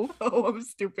 Yu-Gi-Oh! Oh, I'm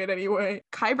stupid anyway.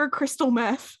 Kyber Crystal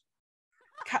Meth.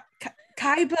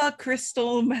 Kaiba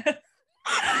Crystal Meth.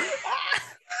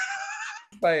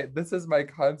 This is my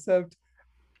concept,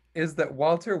 is that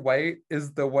Walter White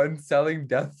is the one selling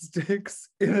death sticks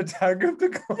in Attack of the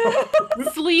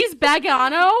Clones. Sleaze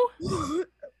Bagano?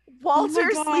 Walter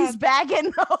God.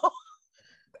 Sleazebagano.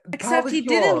 Except he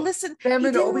didn't listen. Them He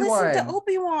and didn't listen to Obi-Wan.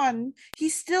 Obi-Wan. He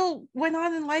still went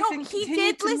on in life No, and he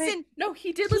continued did to listen. No,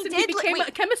 he did He listen. He did became wait.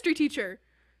 a chemistry teacher.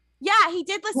 Yeah, he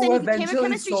did listen. Who He became a eventually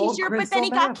chemistry sold teacher, but crystal then he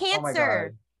got meth. Oh my cancer.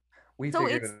 God. We So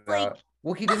figured it's it like- out.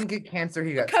 Well, he didn't get cancer,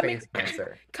 he got Coming- space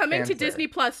cancer. Coming to Cancer. Disney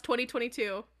Plus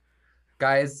 2022.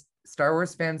 Guys, Star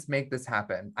Wars fans, make this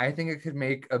happen. I think it could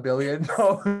make $1 billion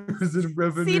in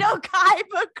revenue. Seto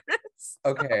Kaiba Chris.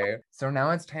 Okay, so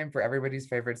now it's time for everybody's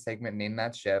favorite segment, Name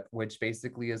That Ship, which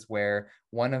basically is where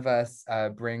one of us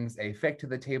brings a fic to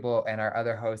the table and our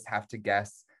other hosts have to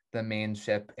guess the main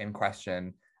ship in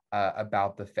question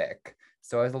about the fic.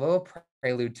 So as a little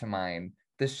prelude to mine,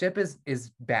 the ship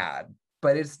is bad,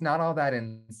 but it's not all that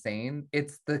insane.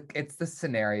 It's the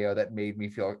scenario that made me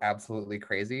feel absolutely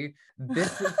crazy.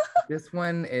 This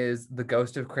one is The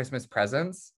Ghost of Christmas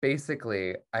Presents.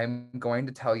 Basically, I'm going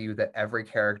to tell you that every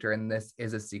character in this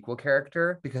is a sequel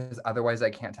character because otherwise I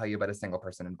can't tell you about a single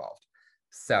person involved.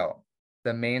 So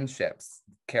the main ships,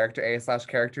 character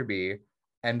A/character B,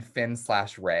 and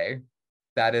Finn/Rey.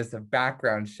 That is a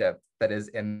background ship that is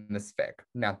in this fic.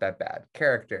 Not that bad.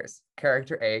 Characters,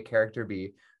 character A, character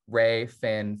B, Rey,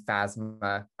 Finn,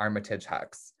 Phasma, Armitage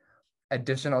Hux.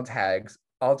 Additional tags,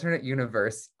 alternate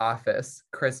universe, office,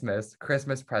 Christmas,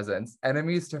 Christmas presents,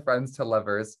 enemies to friends to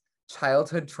lovers,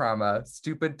 childhood trauma,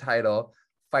 stupid title,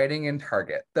 fighting in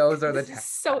Target. Those are the tags.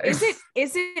 So is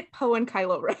it Poe and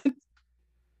Kylo Ren?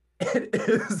 It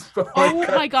is. Oh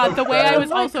my God, the way I was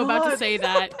Oh my also about to God. say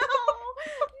that.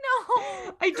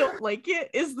 No. I don't like it.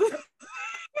 Is the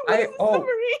I- oh. summary?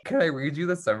 Can I read you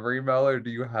the summary, Mel, or do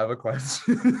you have a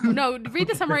question? No, read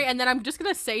the summary and then I'm just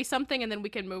gonna say something and then we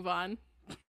can move on.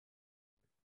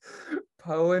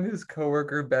 Poe and his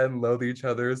coworker Ben loathe each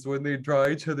other, so when they draw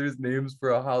each other's names for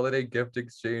a holiday gift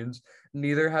exchange,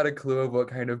 neither had a clue of what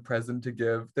kind of present to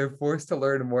give. They're forced to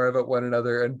learn more about one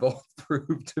another and both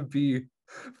prove to be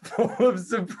full of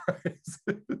surprises.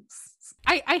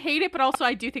 I hate it, but also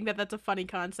I do think that that's a funny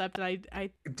concept, and I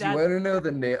Do you want to know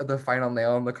the final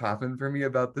nail in the coffin for me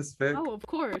about this fic? oh, of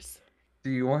course,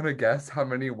 Do you want to guess how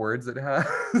many words it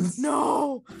has?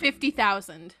 No.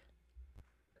 50,000,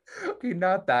 Okay,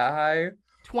 not that high.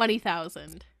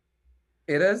 20,000.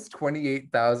 It has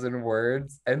 28,000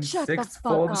 words and Shut the 6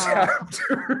 full fuck up.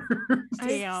 chapters.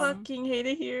 Damn. I fucking hate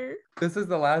it here. This is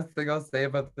the last thing I'll say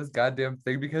about this goddamn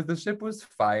thing because the ship was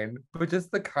fine, but just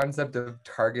the concept of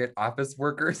Target office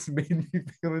workers made me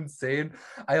feel insane.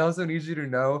 I also need you to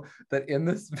know that in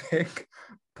this fic,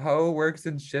 Poe works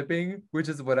in shipping, which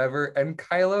is whatever, and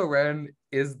Kylo Ren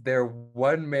is their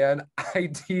one-man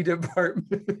IT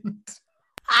department.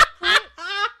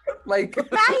 Like,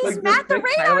 He's like Matt the fic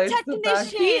radar highlights the fact-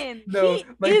 technician. No, He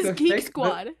like is the Geek fic-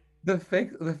 Squad. The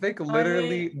fic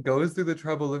literally goes through the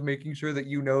trouble of making sure that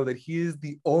you know that he is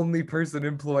the only person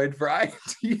employed for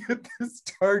IT at this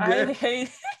I Target.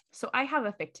 hate. So I have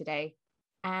a fic today,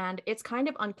 and it's kind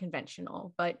of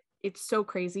unconventional, but it's so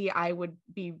crazy I would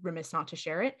be remiss not to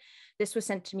share it. This was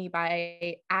sent to me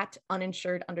by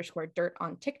 @uninsured_dirt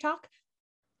on TikTok.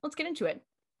 Let's get into it.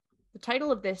 The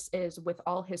title of this is With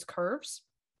All His Curves.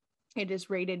 It is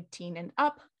rated teen and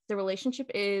up. The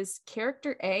relationship is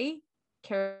character A,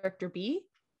 character B,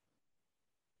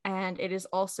 and it is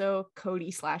also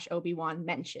Cody/Obi-Wan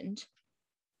mentioned.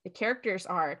 The characters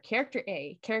are character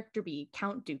A, character B,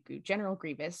 Count Dooku, General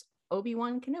Grievous,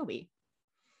 Obi-Wan Kenobi.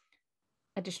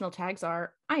 Additional tags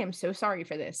are, I am so sorry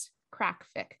for this, crack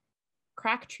fic.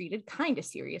 Crack treated kinda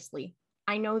seriously.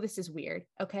 I know this is weird,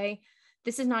 okay?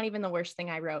 This is not even the worst thing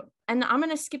I wrote. And I'm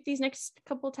gonna skip these next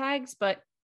couple tags, but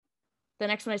The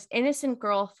next one is innocent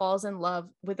girl falls in love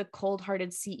with a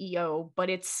cold-hearted CEO, but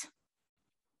it's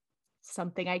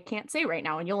something I can't say right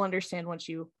now, and you'll understand once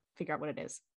you figure out what it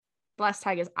is. The last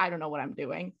tag is I don't know what I'm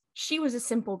doing. She was a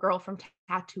simple girl from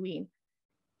Tatooine.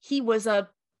 He was a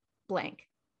blank.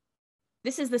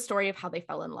 This is the story of how they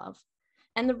fell in love.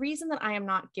 And the reason that I am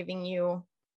not giving you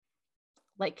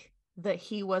like the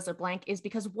he was a blank is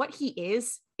because what he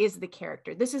is the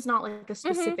character. This is not like a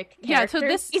specific character. Yeah, so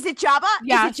this Is it Jabba?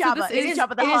 Yeah, is it Jabba? so is it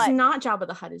Jabba the It Hutt? is not Jabba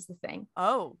the Hutt is the thing.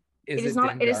 Oh. It is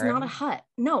not a hut.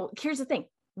 No, here's the thing.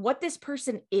 What this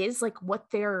person is, like what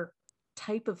their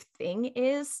type of thing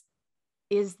is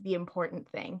the important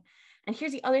thing. And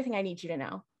here's the other thing I need you to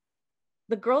know.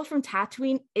 The girl from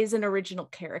Tatooine is an original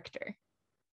character.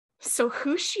 So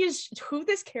who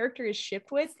this character is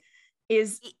shipped with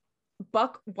is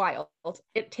Buck Wild.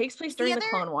 It takes place during the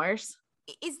Clone Wars.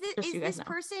 Is this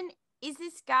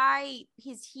guy,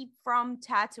 is he from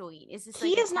Tatooine? Is this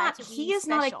like he is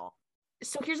not special?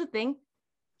 So here's the thing.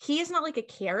 He is not like a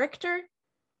character.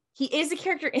 He is a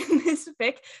character in this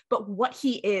fic, but what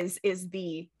he is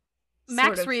the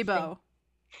Max Rebo.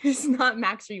 It's not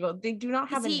Max Rebo. They do not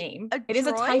have a name. It is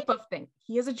a type of thing.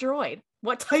 He is a droid.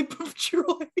 What type of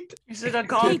droid? Is it a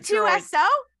gold droid? K2SO?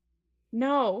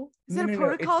 No. Is it a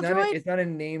protocol droid? It's not a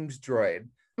named droid.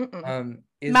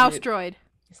 Mouse droid.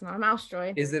 It's not a mouse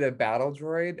droid. Is it a battle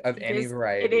droid of any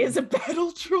variety? It is a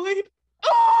battle droid.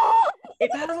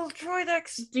 Battle Droid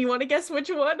X. Do you want to guess which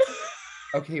one?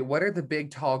 Okay, what are the big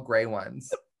tall gray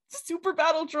ones? Super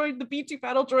Battle Droid, the B2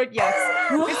 Battle Droid.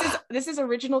 Yes. this is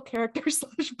original character /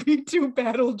 B2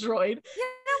 Battle Droid.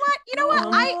 You know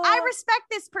what? I respect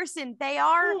this person. They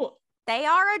are a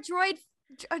droid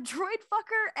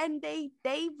fucker, and they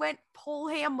went whole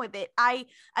ham with it. I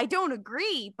don't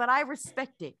agree, but I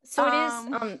respect it. So it is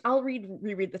I'll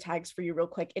reread the tags for you real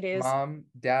quick. It is Mom,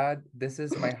 Dad, this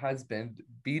is my husband,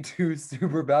 B2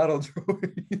 Super Battle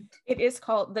Droid. It is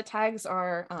called, the tags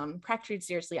are crack treat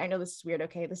seriously. I know this is weird.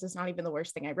 Okay, this is not even the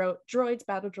worst thing I wrote. Droids,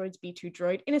 battle droids, B2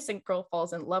 droid, innocent girl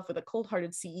falls in love with a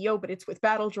cold-hearted CEO, but it's with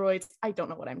battle droids. I don't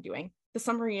know what I'm doing. The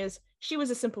summary is, she was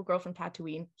a simple girl from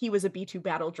Tatooine. He was a B2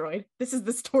 battle droid. This is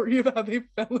the story of how they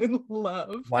fell in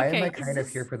love. Why am I kind of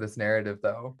here for this narrative,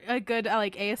 though? A good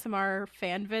like ASMR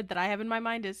fan vid that I have in my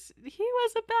mind is, he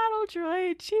was a battle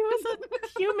droid. She was a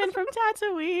human from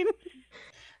Tatooine.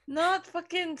 Not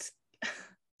fucking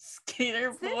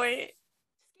Skater Boy.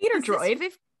 Skater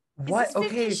droid. What?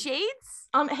 Okay. 50 Shades?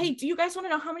 Hey, do you guys want to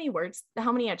know how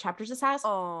many chapters this has?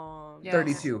 Yes.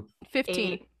 32. 15.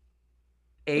 8.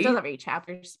 8? It does have 8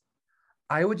 chapters.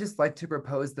 I would just like to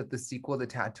propose that the sequel to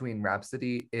Tatooine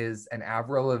Rhapsody is an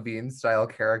Avril Lavigne style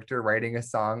character writing a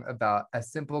song about a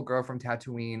simple girl from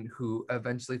Tatooine who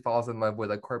eventually falls in love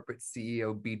with a corporate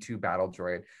CEO B2 battle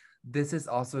droid. This has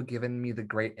also given me the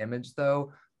great image,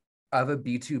 though, of a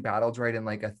B2 battle droid in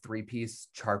like a 3-piece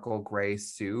charcoal gray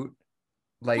suit.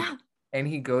 Like, and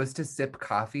he goes to sip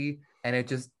coffee and it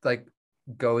just like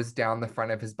goes down the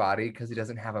front of his body because he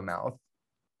doesn't have a mouth.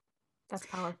 That's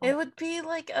powerful. It would be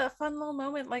like a fun little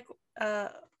moment, like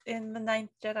in the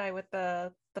Ninth Jedi with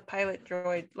the pilot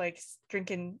droid like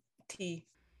drinking tea.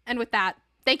 And with that,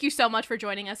 thank you so much for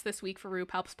joining us this week for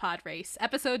Roop Helps Pod Race.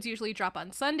 Episodes usually drop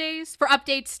on Sundays. For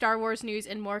updates, Star Wars news,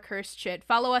 and more cursed shit,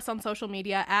 follow us on social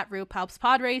media at Roop Helps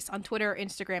Pod Race on Twitter,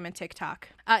 Instagram, and TikTok.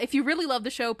 If you really love the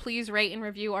show, please rate and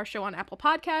review our show on Apple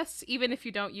Podcasts, even if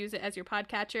you don't use it as your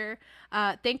podcatcher.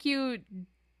 Thank you,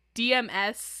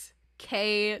 DMS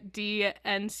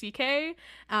KDNCK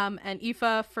and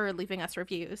Aoife for leaving us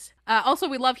reviews. Also,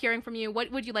 we love hearing from you.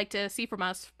 What would you like to see from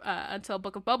us until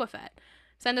Book of Boba Fett?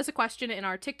 Send us a question in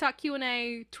our TikTok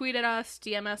Q&A, tweet at us,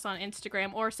 DM us on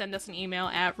Instagram, or send us an email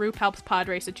at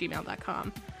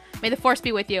roophelpspodrace@gmail.com. May the Force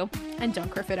be with you, and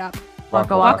don't griff it up.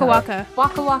 Waka Waka waka.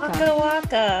 Waka waka. Waka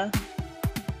waka.